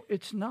 No,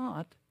 it's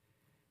not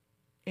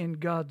in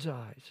God's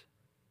eyes.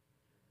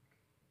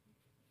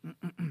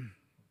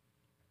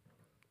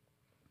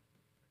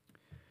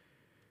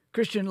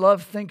 Christian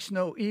love thinks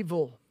no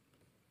evil.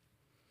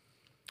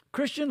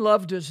 Christian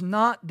love does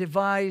not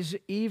devise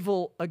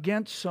evil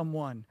against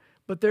someone,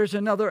 but there's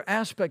another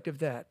aspect of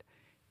that.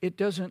 It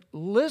doesn't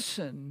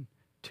listen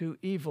to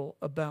evil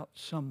about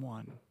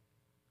someone.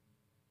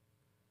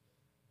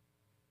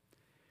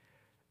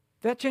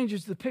 That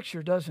changes the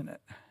picture, doesn't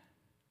it?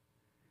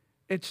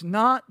 It's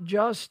not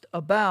just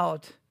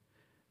about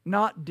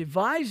not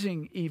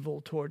devising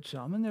evil towards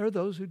some, and there are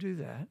those who do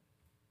that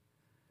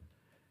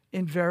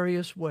in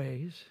various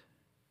ways.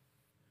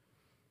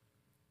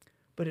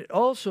 But it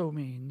also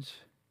means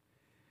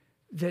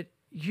that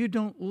you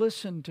don't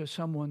listen to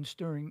someone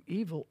stirring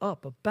evil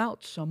up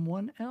about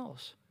someone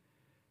else.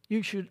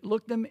 You should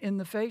look them in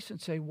the face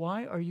and say,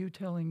 why are you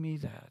telling me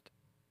that?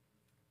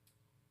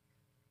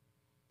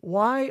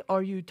 Why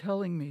are you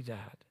telling me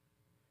that?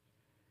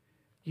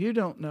 You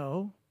don't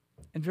know,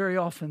 and very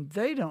often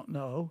they don't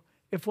know,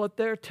 if what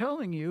they're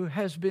telling you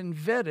has been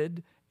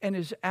vetted and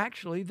is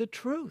actually the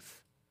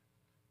truth.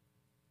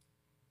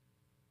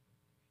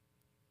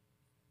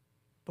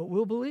 But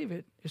we'll believe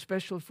it,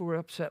 especially if we're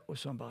upset with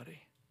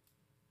somebody.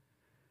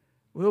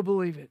 We'll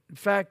believe it. In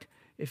fact,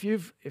 if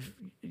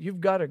you've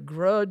got a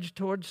grudge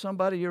towards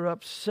somebody, you're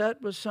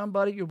upset with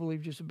somebody, you'll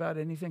believe just about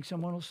anything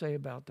someone will say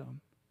about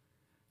them.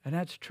 And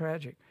that's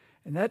tragic.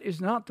 And that is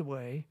not the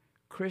way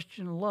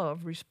Christian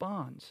love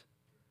responds.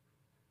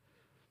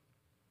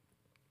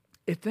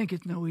 It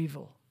thinketh no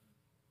evil.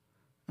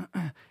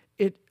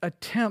 It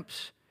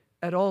attempts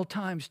at all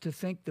times to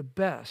think the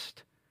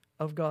best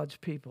of God's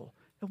people.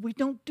 And we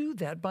don't do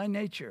that by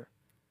nature.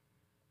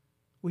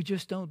 We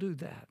just don't do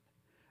that.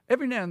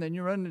 Every now and then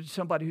you run into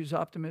somebody who's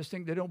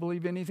optimistic. They don't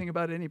believe anything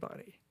about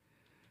anybody.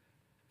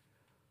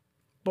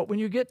 But when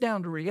you get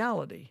down to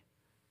reality,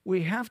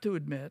 we have to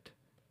admit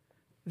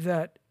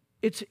that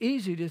it's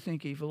easy to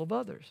think evil of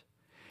others.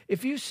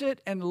 If you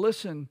sit and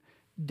listen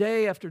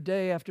day after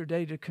day after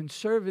day to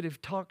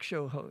conservative talk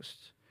show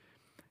hosts,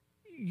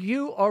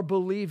 you are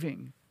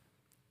believing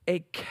a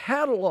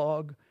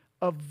catalog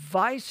of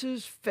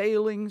vices,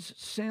 failings,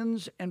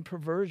 sins, and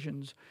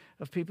perversions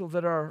of people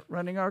that are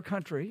running our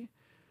country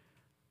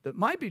that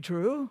might be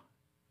true,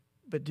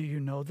 but do you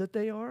know that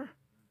they are?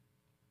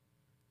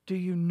 Do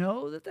you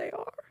know that they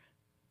are?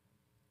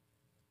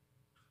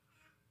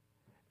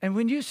 And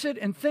when you sit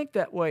and think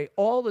that way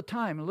all the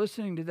time and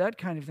listening to that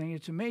kind of thing,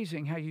 it's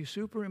amazing how you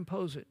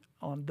superimpose it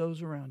on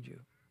those around you.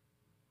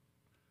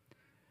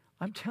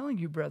 I'm telling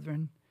you,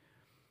 brethren,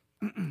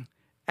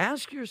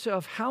 ask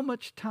yourself how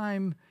much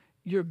time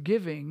you're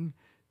giving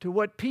to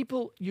what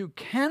people you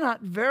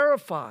cannot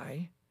verify,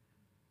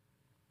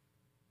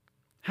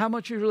 how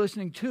much you're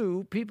listening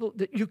to people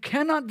that you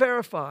cannot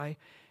verify,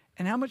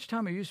 and how much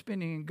time are you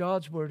spending in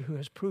God's Word who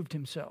has proved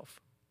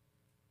Himself?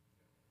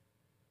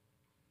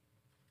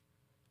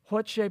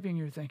 What's shaping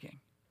your thinking?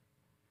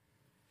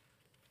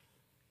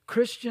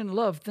 Christian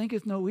love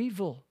thinketh no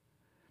evil.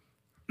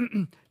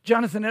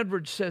 Jonathan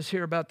Edwards says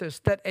here about this,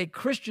 that a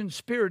Christian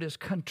spirit is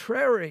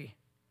contrary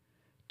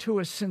to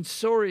a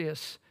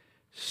censorious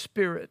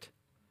spirit.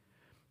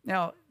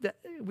 Now,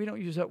 we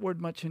don't use that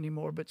word much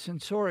anymore, but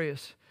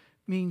censorious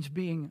means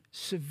being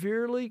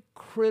severely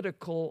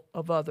critical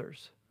of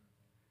others.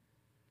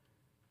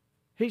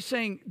 He's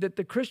saying that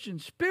the Christian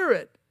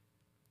spirit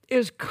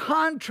is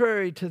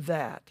contrary to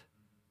that.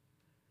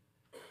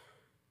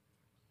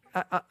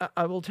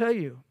 I will tell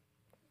you,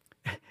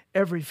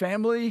 every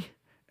family,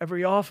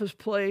 every office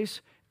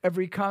place,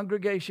 every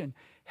congregation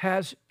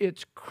has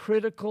its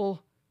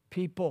critical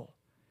people.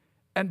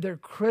 And they're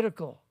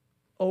critical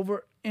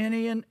over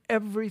any and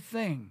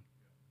everything.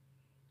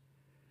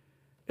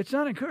 It's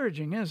not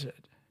encouraging, is it?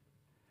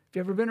 Have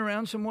you ever been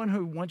around someone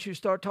who, once you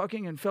start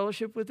talking in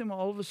fellowship with them,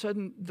 all of a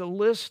sudden the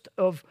list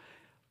of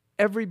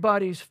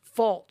everybody's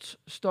faults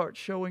starts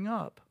showing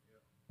up?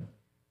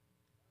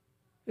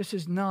 This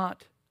is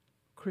not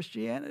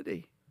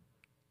Christianity.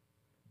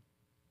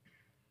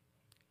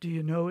 Do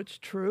you know it's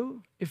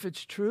true? If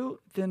it's true,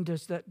 then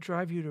does that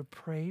drive you to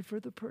pray for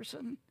the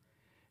person?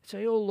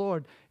 Say, oh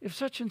Lord, if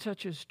such and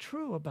such is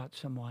true about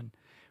someone,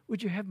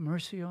 would you have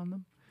mercy on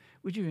them?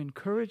 Would you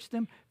encourage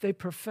them? They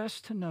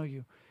profess to know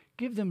you.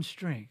 Give them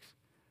strength.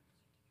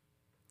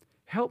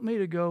 Help me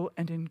to go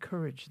and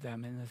encourage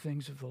them in the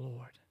things of the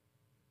Lord.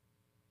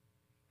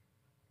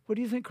 What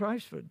do you think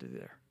Christ would do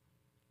there?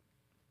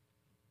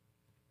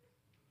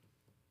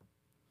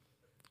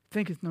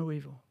 Thinketh no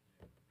evil.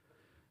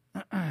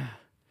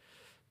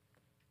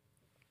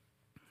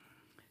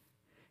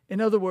 In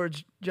other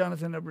words,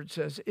 Jonathan Edwards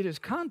says, it is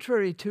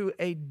contrary to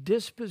a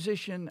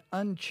disposition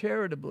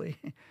uncharitably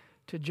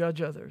to judge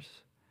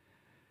others.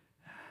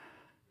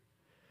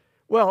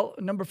 Well,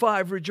 number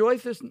 5,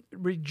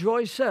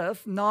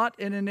 rejoiceth not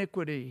in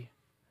iniquity.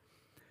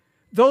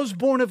 Those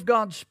born of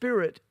God's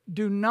Spirit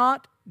do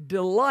not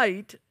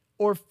delight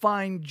or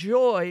find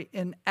joy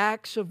in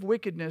acts of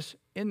wickedness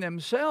in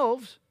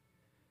themselves.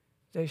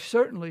 They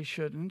certainly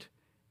shouldn't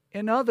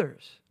in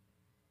others.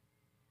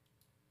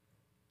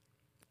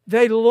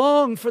 They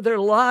long for their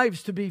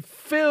lives to be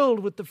filled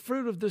with the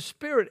fruit of the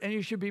Spirit, and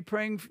you should be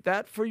praying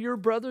that for your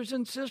brothers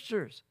and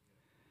sisters.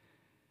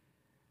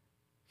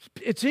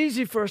 It's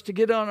easy for us to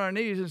get on our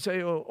knees and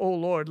say, oh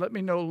Lord, let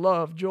me know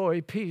love,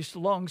 joy, peace,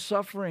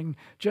 long-suffering,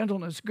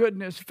 gentleness,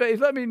 goodness, faith.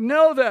 Let me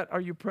know that.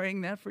 Are you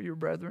praying that for your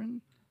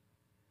brethren?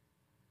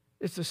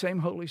 It's the same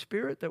Holy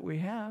Spirit that we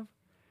have.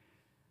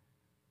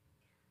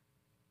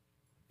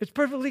 It's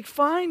perfectly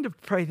fine to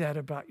pray that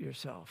about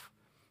yourself.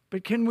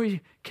 But can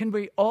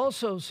we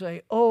also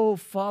say, oh,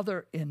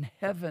 Father in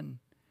heaven,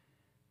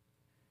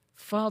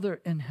 Father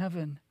in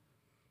heaven,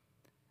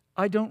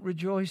 I don't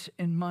rejoice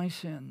in my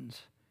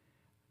sins.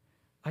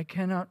 I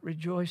cannot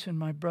rejoice in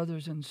my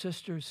brothers and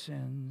sisters'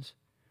 sins.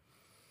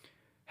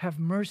 Have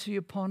mercy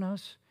upon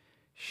us.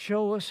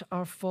 Show us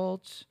our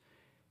faults.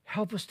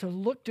 Help us to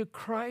look to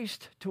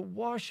Christ to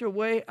wash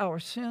away our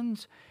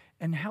sins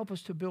and help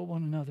us to build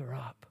one another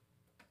up.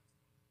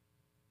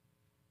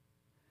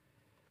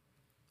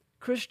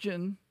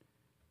 Christian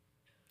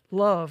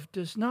love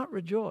does not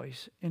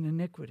rejoice in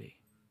iniquity.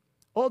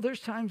 Oh,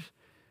 there's times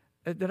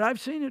that I've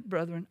seen it,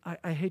 brethren.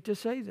 I hate to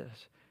say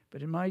this,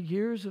 but in my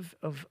years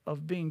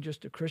of being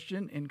just a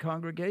Christian in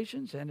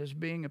congregations and as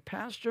being a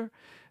pastor,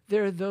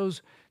 there are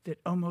those that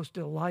almost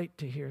delight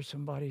to hear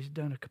somebody's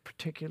done a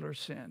particular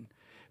sin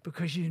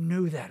because you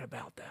knew that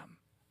about them.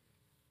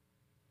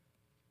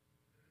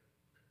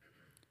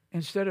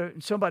 Instead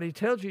of somebody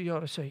tells you, you ought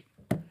to say,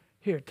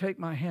 here, take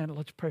my hand.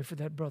 Let's pray for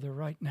that brother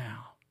right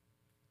now.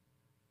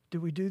 Do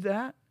we do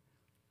that?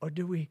 Or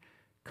do we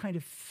kind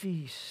of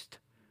feast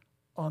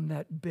on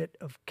that bit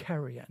of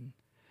carrion,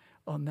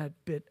 on that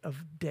bit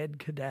of dead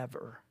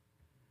cadaver?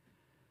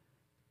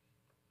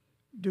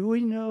 Do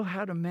we know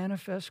how to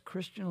manifest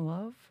Christian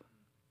love?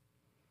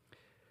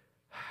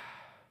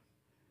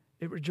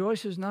 It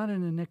rejoices not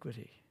in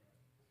iniquity.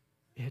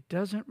 It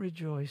doesn't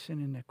rejoice in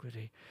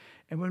iniquity.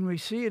 And when we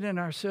see it in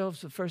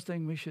ourselves, the first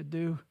thing we should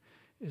do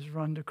is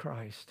run to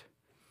Christ.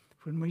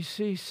 When we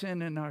see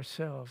sin in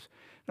ourselves,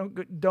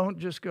 don't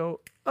just go,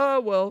 oh,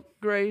 well,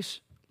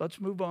 grace, let's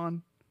move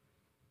on.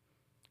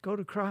 Go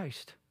to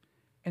Christ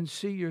and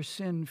see your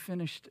sin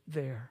finished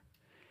there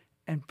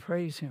and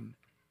praise Him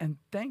and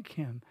thank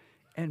Him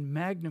and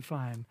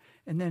magnify Him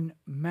and then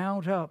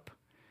mount up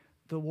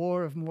the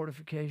war of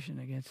mortification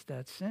against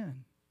that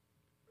sin.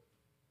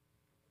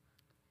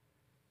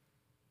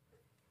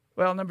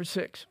 Well, number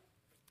 6.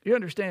 You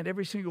understand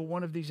every single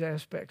one of these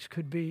aspects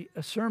could be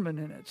a sermon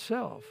in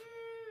itself.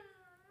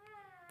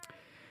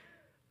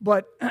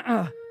 But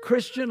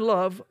Christian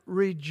love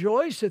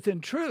rejoiceth in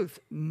truth,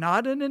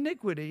 not in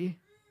iniquity,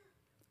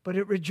 but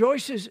it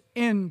rejoices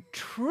in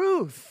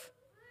truth.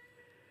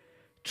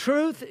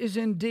 Truth is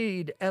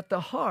indeed at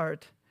the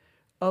heart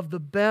of the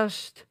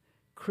best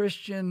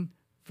Christian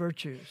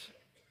virtues.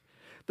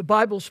 The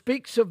Bible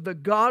speaks of the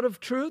God of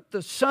truth,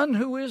 the Son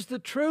who is the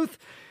truth,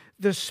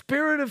 the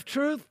Spirit of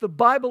truth. The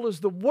Bible is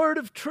the Word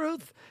of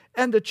truth,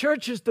 and the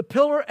church is the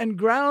pillar and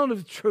ground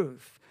of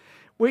truth.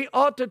 We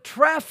ought to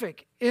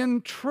traffic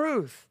in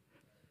truth.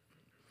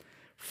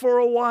 For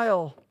a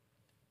while,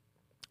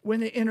 when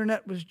the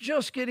internet was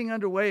just getting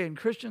underway and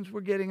Christians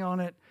were getting on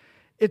it,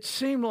 it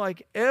seemed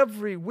like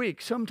every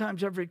week,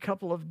 sometimes every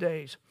couple of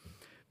days,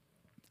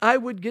 I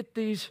would get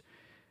these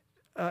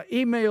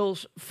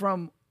emails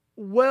from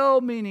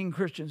well-meaning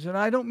Christians, and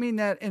I don't mean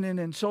that in an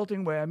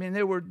insulting way. I mean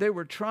they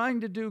were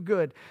trying to do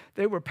good.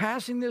 They were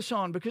passing this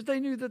on because they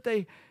knew that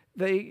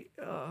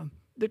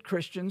that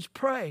Christians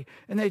pray.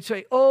 And they'd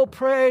say, oh,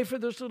 pray for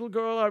this little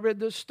girl. I read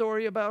this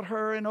story about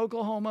her in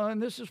Oklahoma,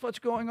 and this is what's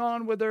going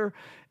on with her.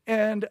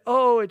 And,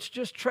 oh, it's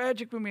just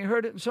tragic when we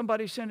heard it, and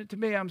somebody sent it to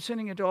me. I'm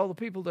sending it to all the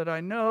people that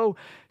I know.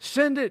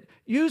 Send it.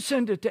 You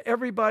send it to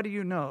everybody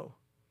you know.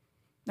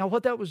 Now,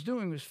 what that was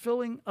doing was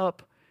filling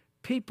up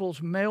people's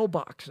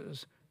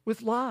mailboxes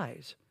with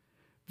lies.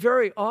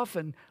 Very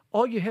often,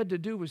 all you had to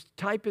do was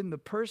type in the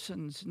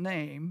person's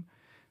name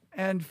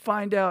and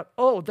find out,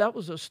 oh, that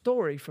was a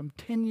story from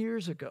 10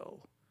 years ago.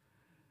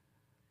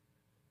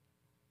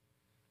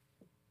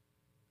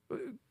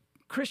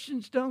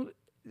 Christians don't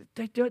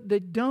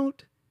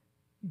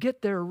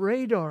get their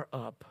radar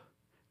up.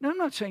 Now, I'm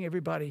not saying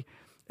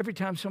every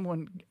time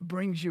someone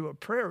brings you a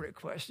prayer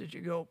request, that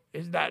you go,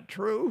 is that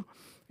true?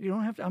 You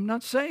don't have to. I'm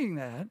not saying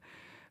that.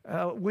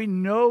 We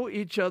know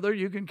each other.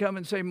 You can come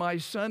and say, my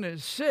son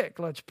is sick.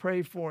 Let's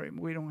pray for him.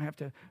 We don't have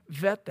to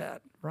vet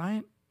that,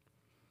 right?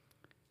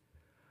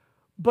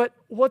 But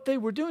what they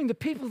were doing, the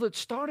people that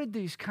started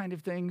these kind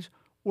of things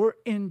were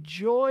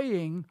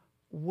enjoying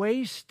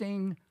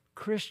wasting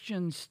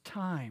Christians'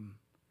 time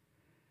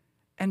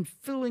and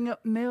filling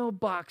up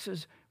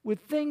mailboxes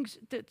with things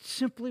that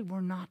simply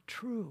were not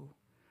true.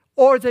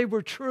 Or they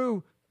were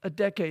true a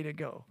decade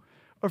ago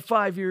or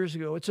 5 years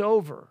ago. It's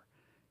over,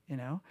 you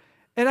know.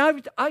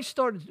 And I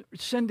started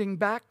sending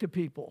back to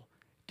people,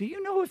 do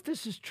you know if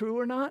this is true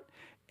or not?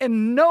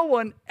 And no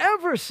one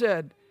ever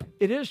said,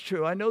 it is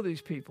true. I know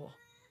these people.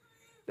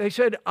 They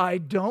said, I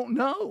don't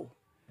know.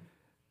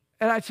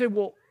 And I said,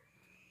 well,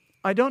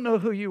 I don't know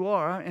who you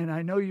are, and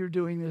I know you're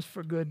doing this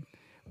for good,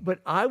 but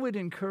I would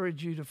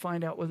encourage you to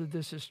find out whether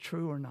this is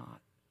true or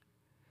not.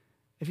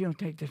 If you don't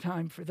take the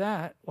time for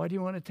that, why do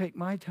you want to take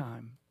my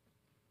time?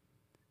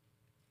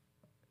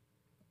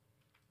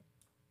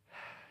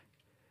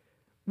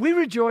 We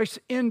rejoice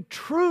in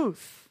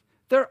truth.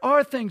 There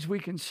are things we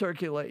can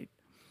circulate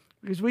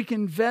because we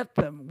can vet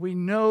them. We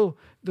know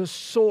the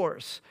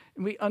source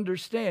and we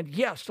understand.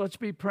 Yes, let's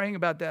be praying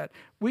about that.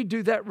 We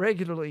do that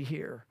regularly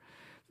here.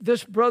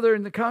 This brother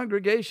in the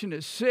congregation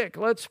is sick.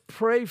 Let's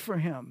pray for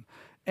him.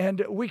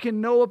 And we can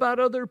know about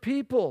other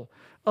people,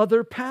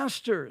 other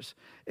pastors.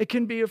 It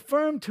can be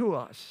affirmed to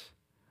us.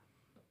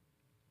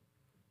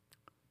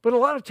 But a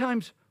lot of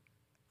times,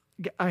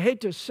 I hate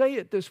to say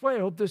it this way, I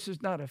hope this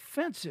is not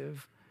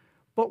offensive,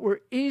 but we're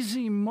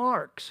easy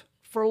marks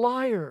for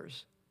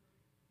liars.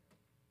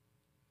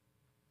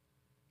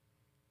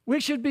 We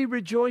should be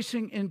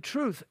rejoicing in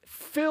truth,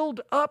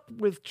 filled up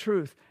with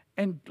truth,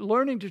 and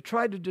learning to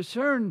try to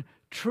discern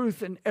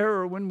truth and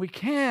error when we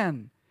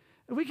can.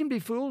 We can be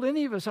fooled,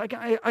 any of us.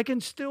 I can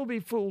still be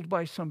fooled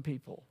by some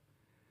people.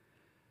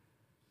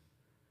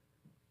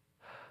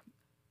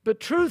 But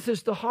truth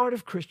is the heart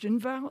of Christian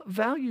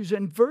values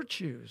and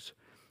virtues.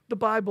 The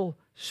Bible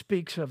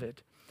speaks of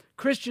it.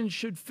 Christians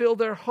should fill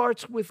their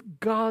hearts with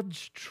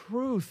God's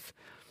truth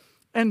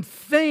and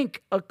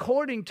think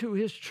according to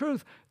His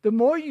truth. The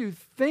more you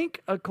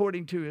think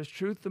according to His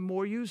truth, the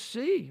more you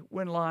see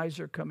when lies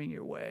are coming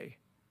your way.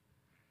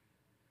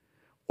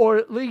 Or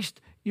at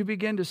least you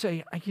begin to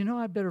say, you know,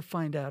 I better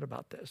find out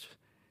about this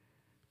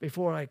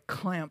before I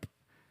clamp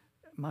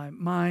my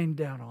mind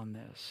down on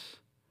this.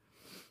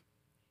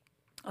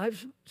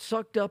 I've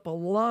sucked up a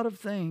lot of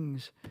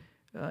things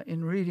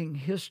in reading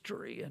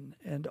history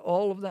and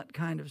all of that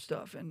kind of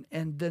stuff.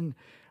 And then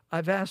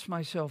I've asked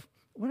myself,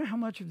 I wonder how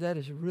much of that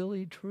is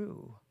really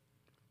true.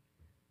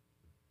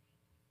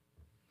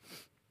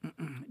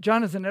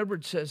 Jonathan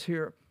Edwards says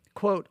here,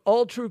 quote,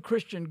 all true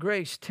Christian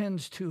grace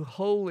tends to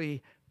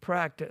holy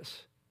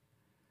practice.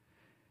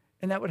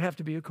 And that would have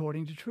to be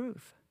according to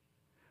truth.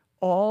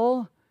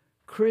 All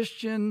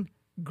Christian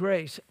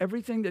grace,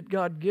 everything that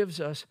God gives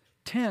us,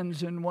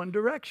 tends in one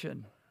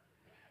direction.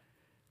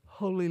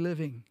 Holy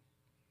living,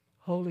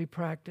 holy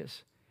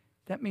practice.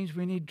 That means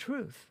we need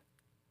truth.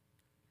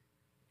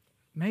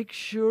 Make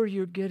sure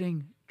you're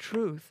getting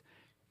truth.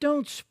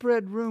 Don't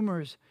spread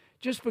rumors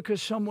just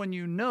because someone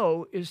you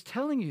know is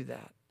telling you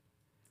that.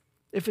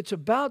 If it's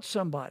about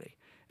somebody,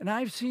 and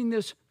I've seen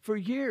this for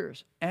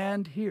years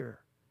and here.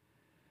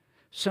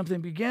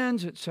 Something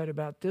begins, it's said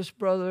about this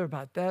brother,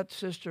 about that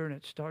sister, and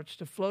it starts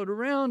to float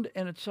around,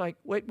 and it's like,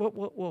 wait,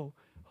 whoa,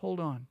 hold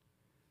on.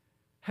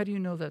 How do you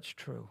know that's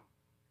true?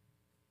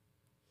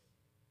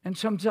 And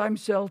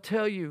sometimes they'll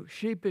tell you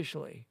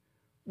sheepishly,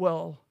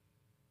 well,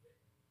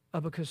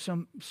 because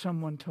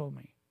someone told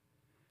me.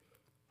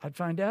 I'd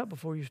find out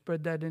before you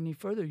spread that any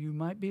further. You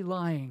might be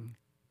lying.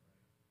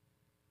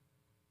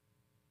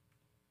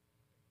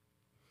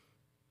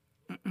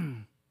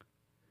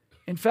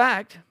 In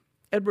fact,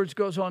 Edwards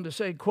goes on to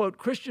say, quote,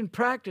 Christian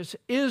practice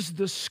is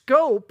the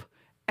scope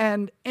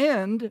and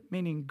end,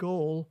 meaning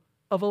goal,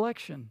 of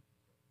election.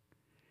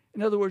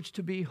 In other words,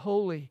 to be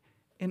holy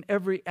in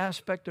every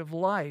aspect of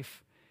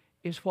life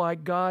is why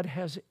God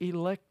has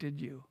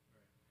elected you.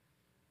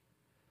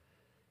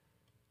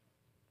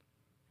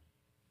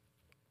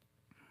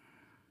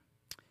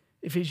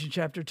 Ephesians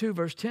chapter 2,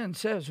 verse 10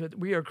 says that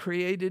we are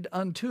created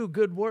unto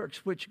good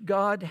works, which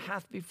God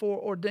hath before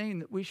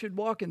ordained that we should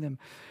walk in them.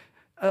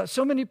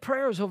 So many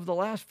prayers over the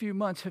last few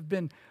months have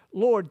been,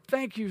 Lord,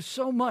 thank you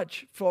so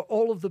much for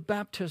all of the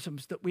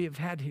baptisms that we have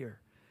had here.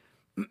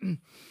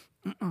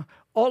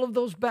 All of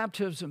those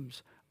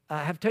baptisms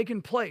have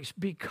taken place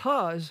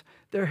because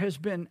there has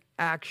been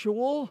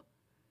actual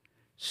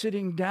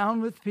sitting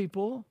down with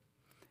people,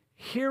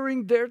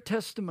 hearing their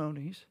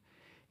testimonies,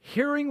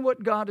 hearing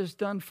what God has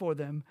done for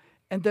them,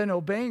 and then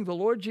obeying the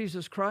Lord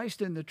Jesus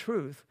Christ in the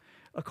truth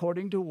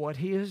according to what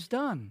he has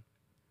done.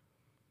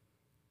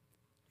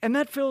 And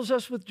that fills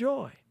us with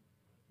joy.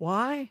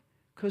 Why?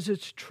 Because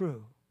it's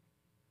true.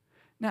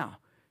 Now,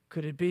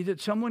 could it be that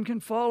someone can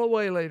fall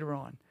away later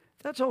on?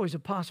 That's always a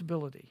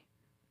possibility.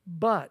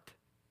 But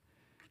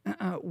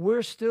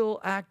we're still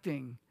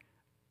acting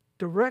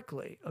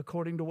directly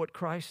according to what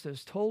Christ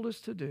has told us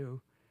to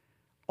do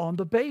on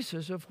the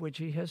basis of which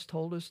he has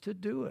told us to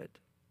do it.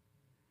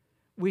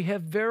 We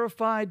have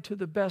verified to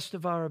the best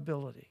of our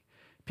ability.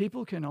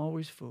 People can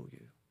always fool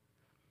you.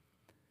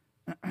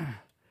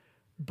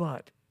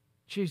 But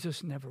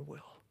Jesus never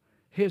will.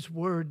 His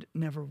word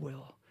never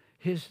will.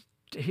 His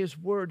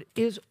word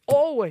is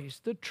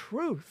always the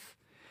truth.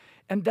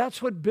 And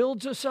that's what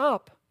builds us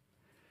up.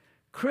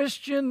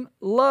 Christian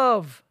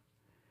love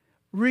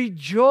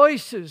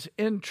rejoices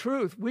in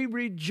truth. We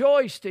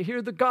rejoice to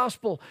hear the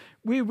gospel.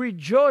 We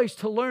rejoice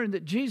to learn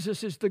that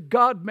Jesus is the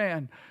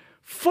God-man,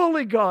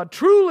 fully God,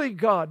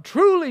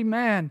 truly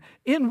man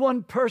in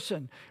one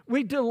person.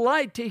 We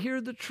delight to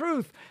hear the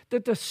truth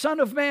that the Son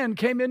of Man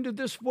came into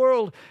this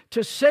world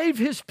to save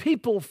his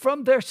people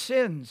from their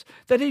sins,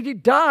 that he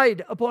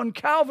died upon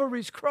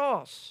Calvary's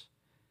cross.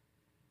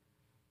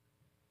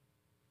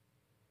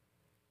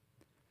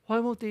 Why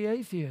won't the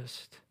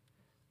atheist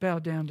bow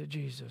down to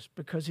Jesus?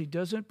 Because he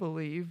doesn't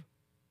believe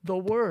the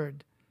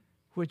Word,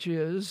 which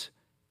is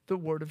the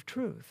Word of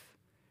truth.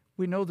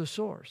 We know the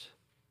source.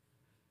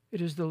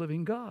 It is the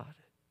living God.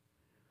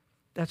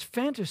 That's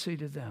fantasy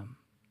to them.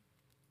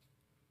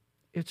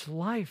 It's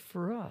life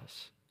for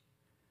us.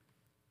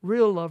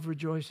 Real love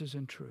rejoices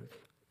in truth.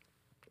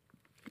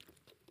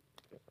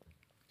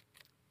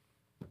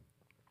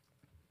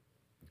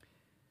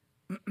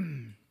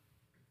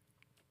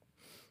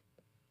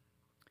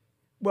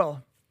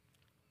 Well,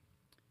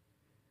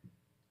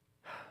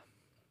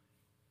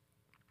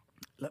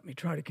 let me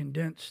try to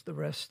condense the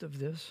rest of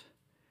this.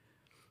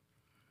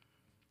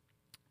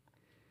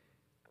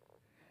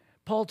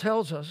 Paul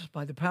tells us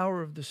by the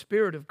power of the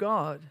Spirit of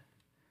God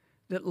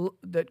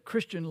that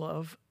Christian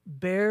love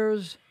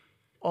bears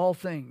all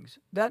things.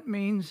 That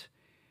means,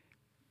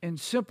 in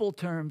simple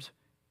terms,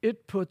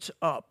 it puts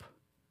up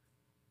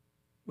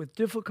with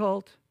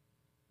difficult,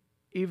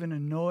 even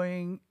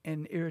annoying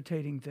and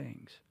irritating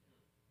things.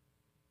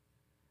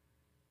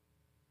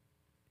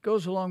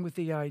 Goes along with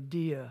the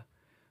idea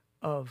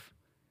of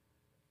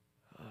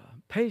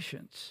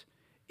patience.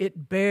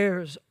 It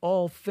bears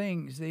all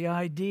things. The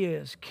idea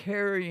is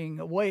carrying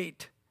a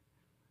weight.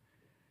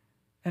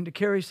 And to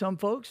carry some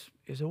folks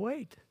is a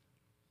weight.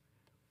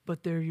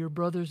 But they're your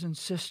brothers and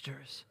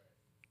sisters.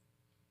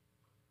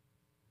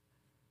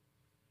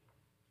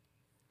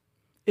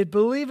 It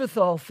believeth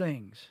all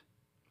things.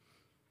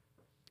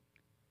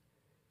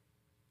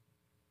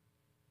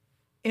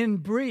 In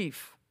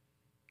brief,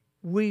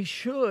 we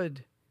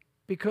should,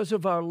 because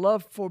of our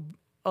love for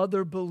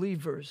other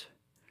believers,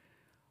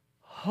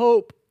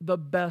 hope the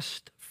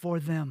best for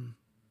them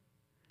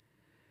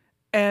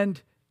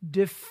and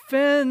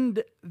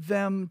defend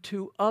them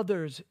to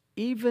others,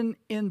 even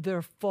in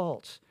their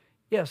faults.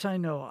 Yes, I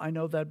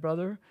know that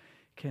brother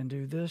can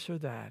do this or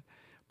that,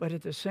 but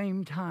at the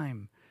same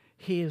time,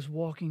 he is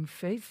walking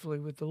faithfully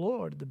with the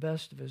Lord, the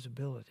best of his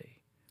ability.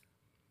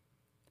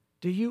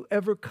 Do you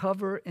ever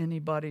cover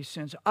anybody's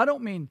sins? I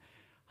don't mean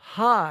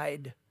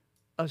hide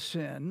a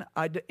sin,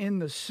 in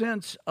the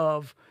sense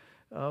of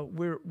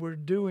we're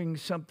doing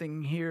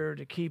something here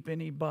to keep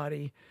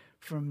anybody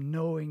from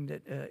knowing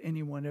that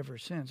anyone ever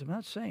sins. I'm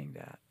not saying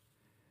that.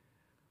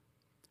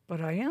 But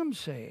I am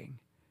saying,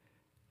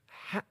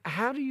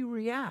 how do you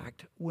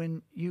react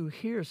when you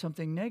hear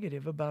something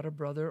negative about a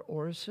brother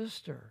or a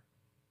sister?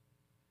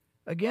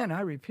 Again,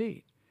 I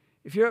repeat,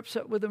 if you're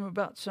upset with them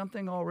about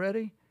something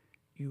already,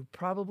 you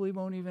probably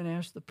won't even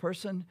ask the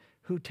person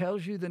who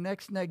tells you the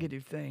next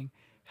negative thing,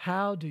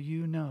 how do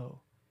you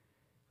know?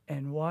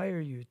 And why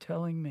are you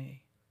telling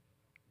me?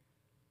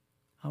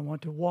 I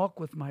want to walk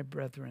with my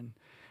brethren.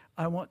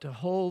 I want to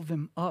hold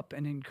them up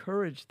and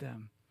encourage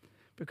them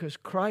because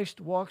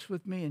Christ walks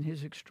with me in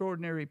his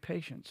extraordinary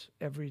patience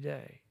every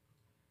day.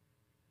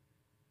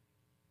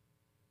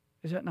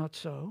 Is that not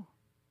so?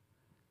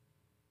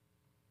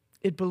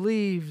 It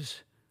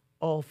believes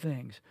all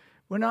things.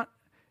 We're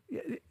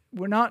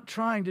not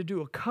trying to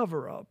do a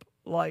cover-up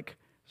like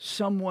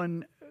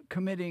someone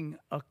committing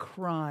a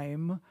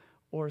crime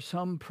or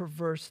some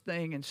perverse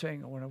thing and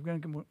saying, we're not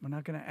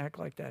going to act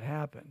like that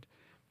happened.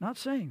 I'm not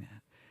saying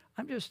that.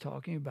 I'm just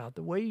talking about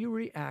the way you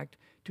react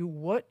to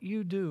what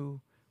you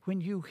do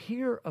when you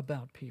hear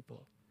about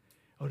people.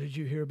 Oh, did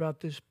you hear about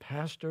this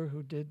pastor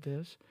who did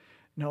this?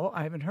 No,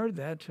 I haven't heard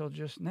that till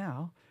just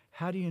now.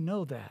 How do you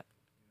know that?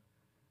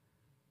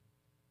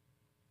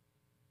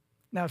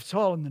 Now, if it's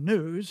all in the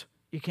news,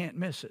 you can't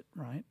miss it,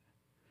 right?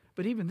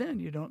 But even then,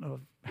 you don't know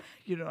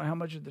how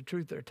much of the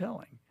truth they're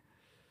telling.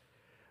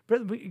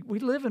 Brother, we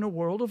live in a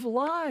world of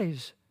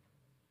lies.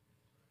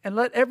 And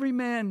let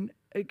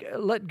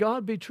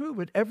God be true,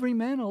 but every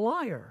man a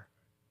liar.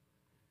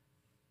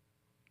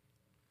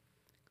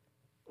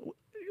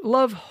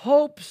 Love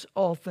hopes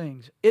all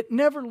things. It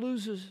never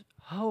loses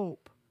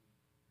hope.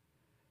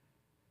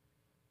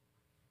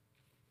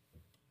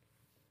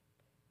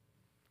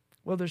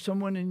 Well, there's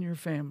someone in your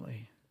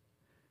family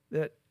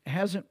that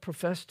hasn't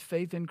professed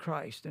faith in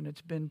Christ and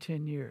it's been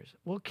 10 years.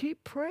 Well,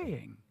 keep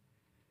praying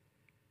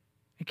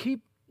and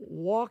keep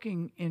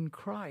walking in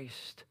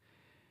Christ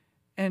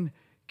and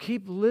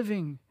keep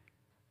living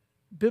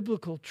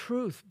biblical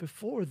truth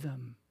before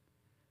them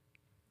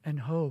and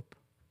hope.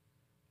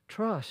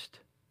 Trust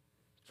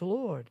the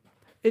Lord.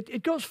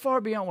 It goes far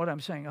beyond what I'm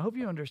saying. I hope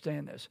you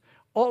understand this.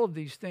 All of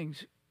these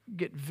things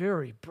get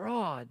very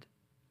broad.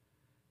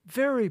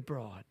 Very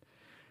broad.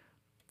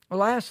 Well,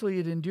 lastly,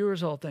 it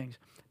endures all things.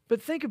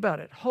 But think about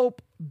it.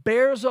 Hope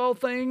bears all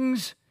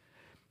things.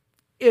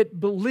 It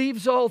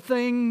believes all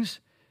things.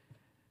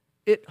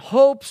 It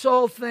hopes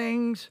all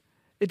things.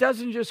 It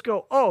doesn't just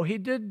go, oh, he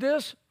did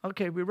this?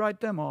 Okay, we write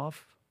them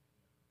off.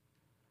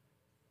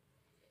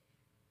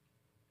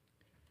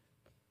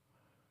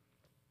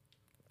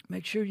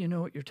 Make sure you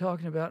know what you're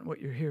talking about and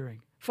what you're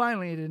hearing.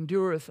 Finally, it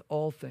endureth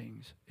all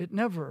things. It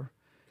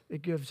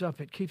gives up.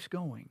 It keeps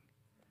going.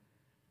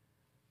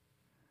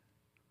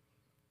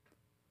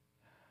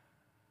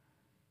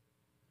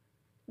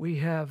 We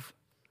have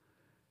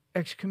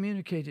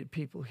excommunicated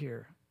people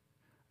here.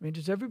 I mean,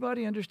 does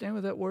everybody understand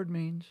what that word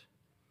means?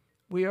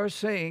 We are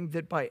saying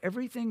that by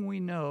everything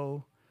we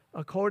know,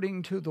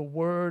 according to the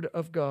Word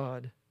of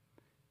God,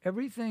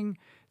 everything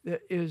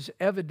that is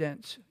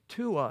evidence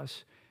to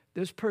us,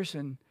 this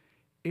person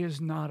is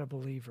not a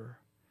believer.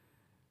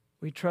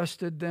 We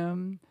trusted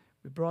them.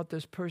 We brought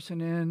this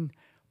person in,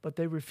 but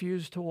they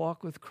refused to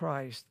walk with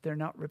Christ. They're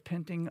not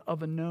repenting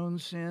of a known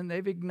sin.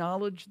 They've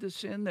acknowledged the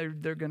sin.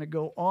 They're going to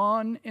go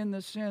on in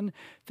the sin.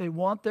 They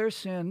want their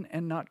sin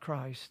and not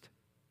Christ.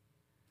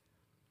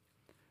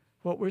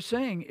 What we're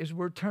saying is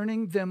we're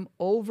turning them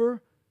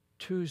over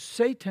to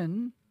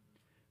Satan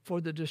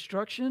for the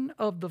destruction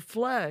of the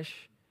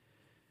flesh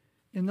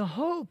in the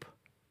hope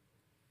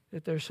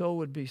that their soul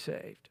would be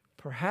saved.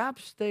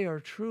 Perhaps they are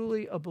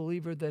truly a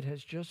believer that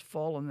has just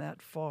fallen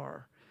that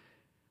far.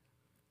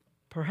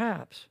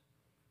 Perhaps.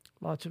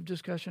 Lots of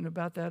discussion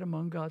about that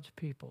among God's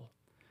people.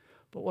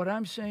 But what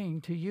I'm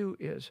saying to you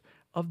is,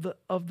 of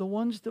the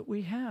ones that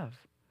we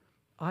have,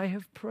 I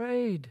have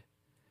prayed,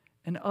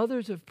 and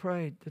others have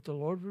prayed that the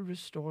Lord would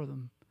restore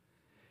them.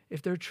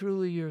 If they're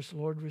truly yours,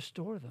 Lord,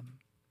 restore them.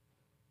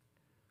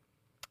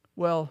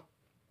 Well,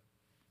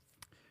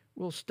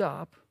 we'll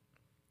stop.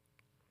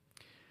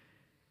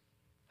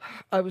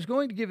 I was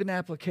going to give an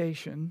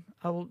application.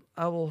 I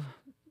will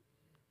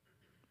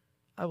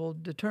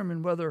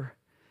determine whether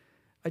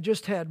I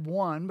just had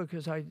one,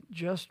 because I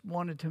just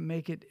wanted to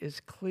make it as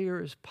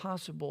clear as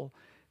possible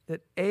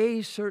that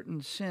a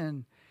certain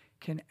sin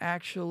can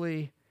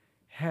actually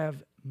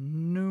have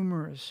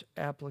numerous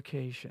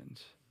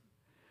applications.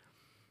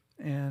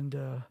 And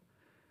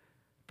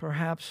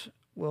perhaps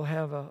we'll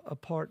have a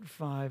part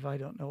 5. I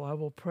don't know. I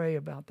will pray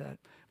about that.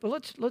 But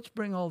let's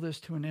bring all this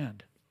to an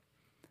end,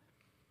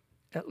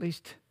 at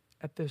least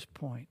at this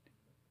point.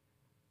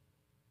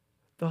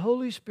 The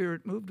Holy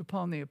Spirit moved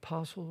upon the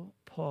Apostle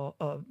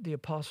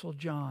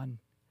John.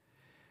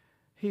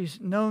 He's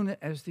known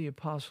as the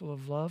Apostle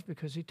of Love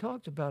because he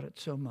talked about it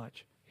so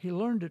much. He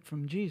learned it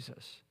from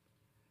Jesus.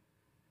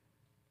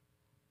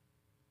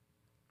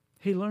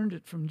 He learned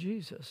it from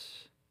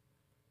Jesus.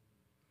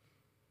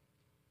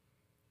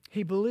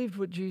 He believed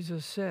what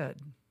Jesus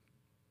said,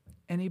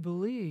 and he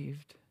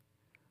believed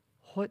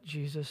what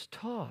Jesus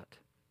taught.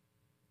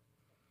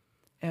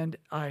 And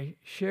I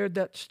shared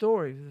that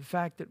story, the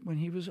fact that when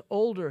he was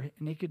older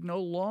and he could no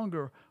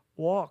longer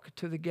walk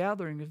to the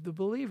gathering of the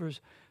believers,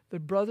 the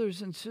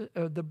brothers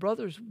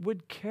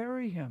would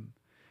carry him.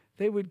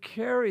 They would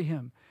carry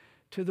him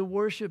to the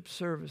worship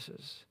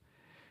services.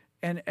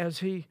 And as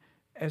he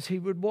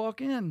would walk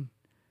in,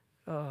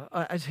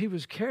 as he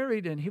was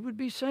carried in, he would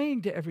be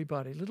saying to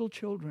everybody, little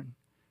children,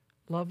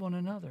 love one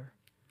another.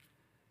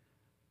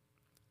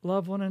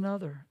 Love one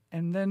another.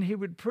 And then he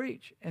would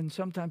preach, and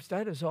sometimes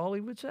that is all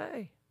he would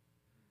say.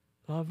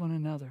 Love one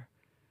another.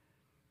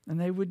 And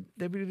they would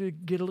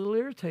get a little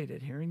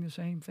irritated hearing the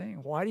same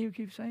thing. Why do you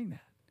keep saying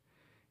that?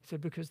 He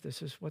said, because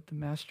this is what the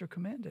Master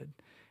commanded.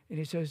 And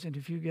he says, and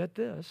if you get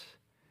this,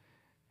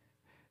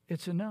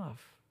 it's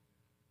enough.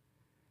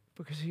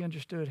 Because he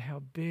understood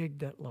how big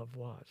that love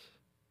was.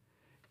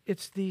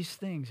 It's these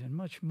things and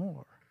much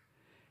more.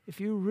 If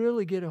you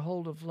really get a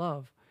hold of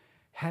love,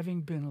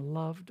 having been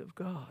loved of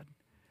God,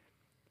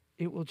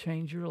 it will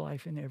change your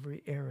life in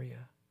every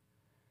area.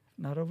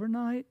 Not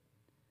overnight,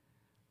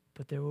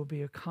 but there will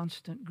be a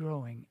constant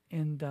growing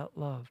in that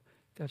love.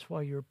 That's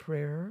why your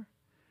prayer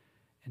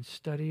and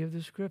study of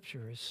the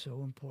Scripture is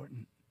so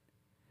important.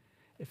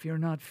 If you're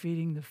not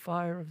feeding the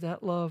fire of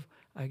that love,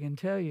 I can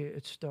tell you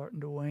it's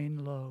starting to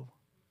wane low.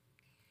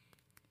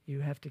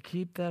 You have to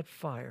keep that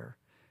fire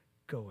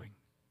going.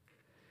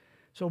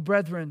 So,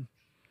 brethren,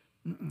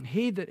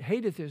 he that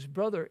hateth his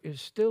brother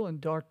is still in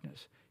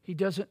darkness. He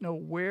doesn't know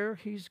where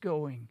he's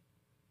going.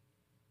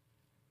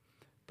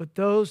 But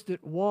those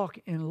that walk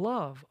in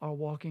love are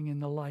walking in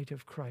the light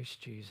of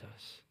Christ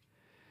Jesus.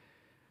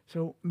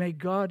 So may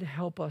God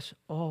help us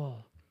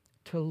all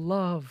to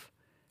love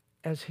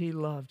as he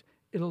loved.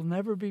 It'll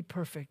never be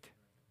perfect,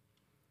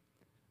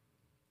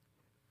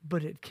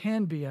 but it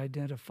can be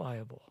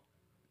identifiable.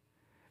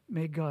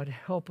 May God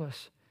help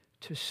us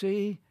to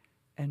see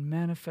and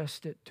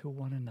manifest it to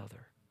one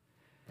another.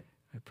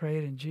 I pray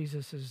it in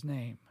Jesus'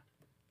 name.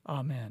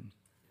 Amen.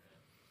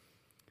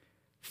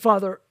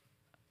 Father,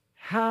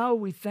 how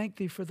we thank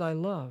thee for thy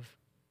love.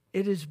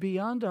 It is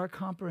beyond our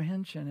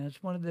comprehension. And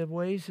it's one of the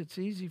ways it's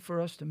easy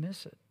for us to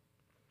miss it.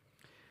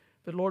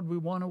 But Lord, we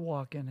want to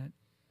walk in it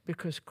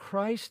because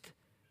Christ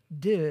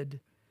did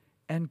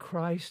and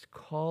Christ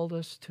called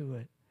us to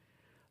it.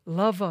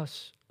 Love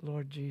us,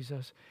 Lord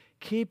Jesus.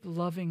 Keep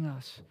loving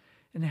us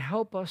and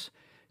help us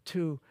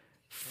to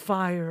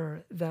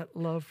fire that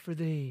love for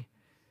thee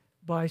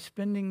by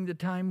spending the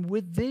time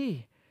with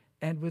thee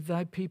and with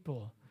thy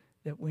people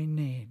that we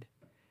need.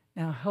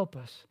 Now help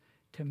us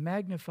to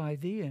magnify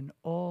thee in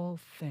all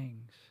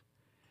things.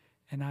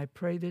 And I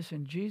pray this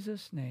in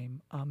Jesus'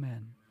 name.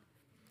 Amen.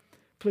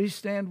 Please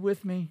stand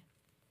with me.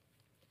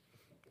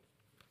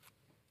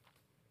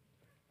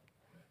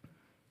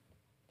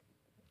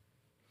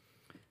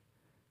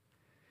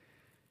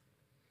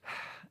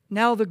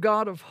 Now the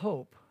God of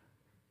hope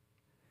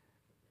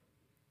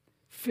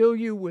fill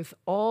you with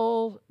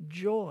all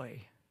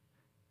joy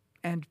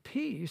and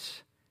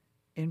peace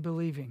in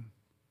believing,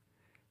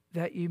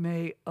 that ye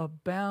may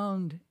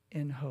abound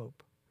in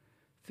hope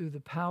through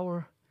the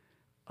power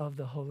of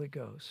the Holy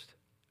Ghost.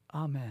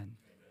 Amen.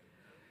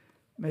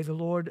 May the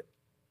Lord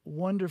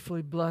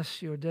wonderfully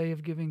bless your day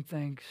of giving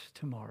thanks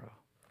tomorrow.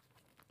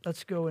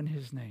 Let's go in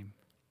his name.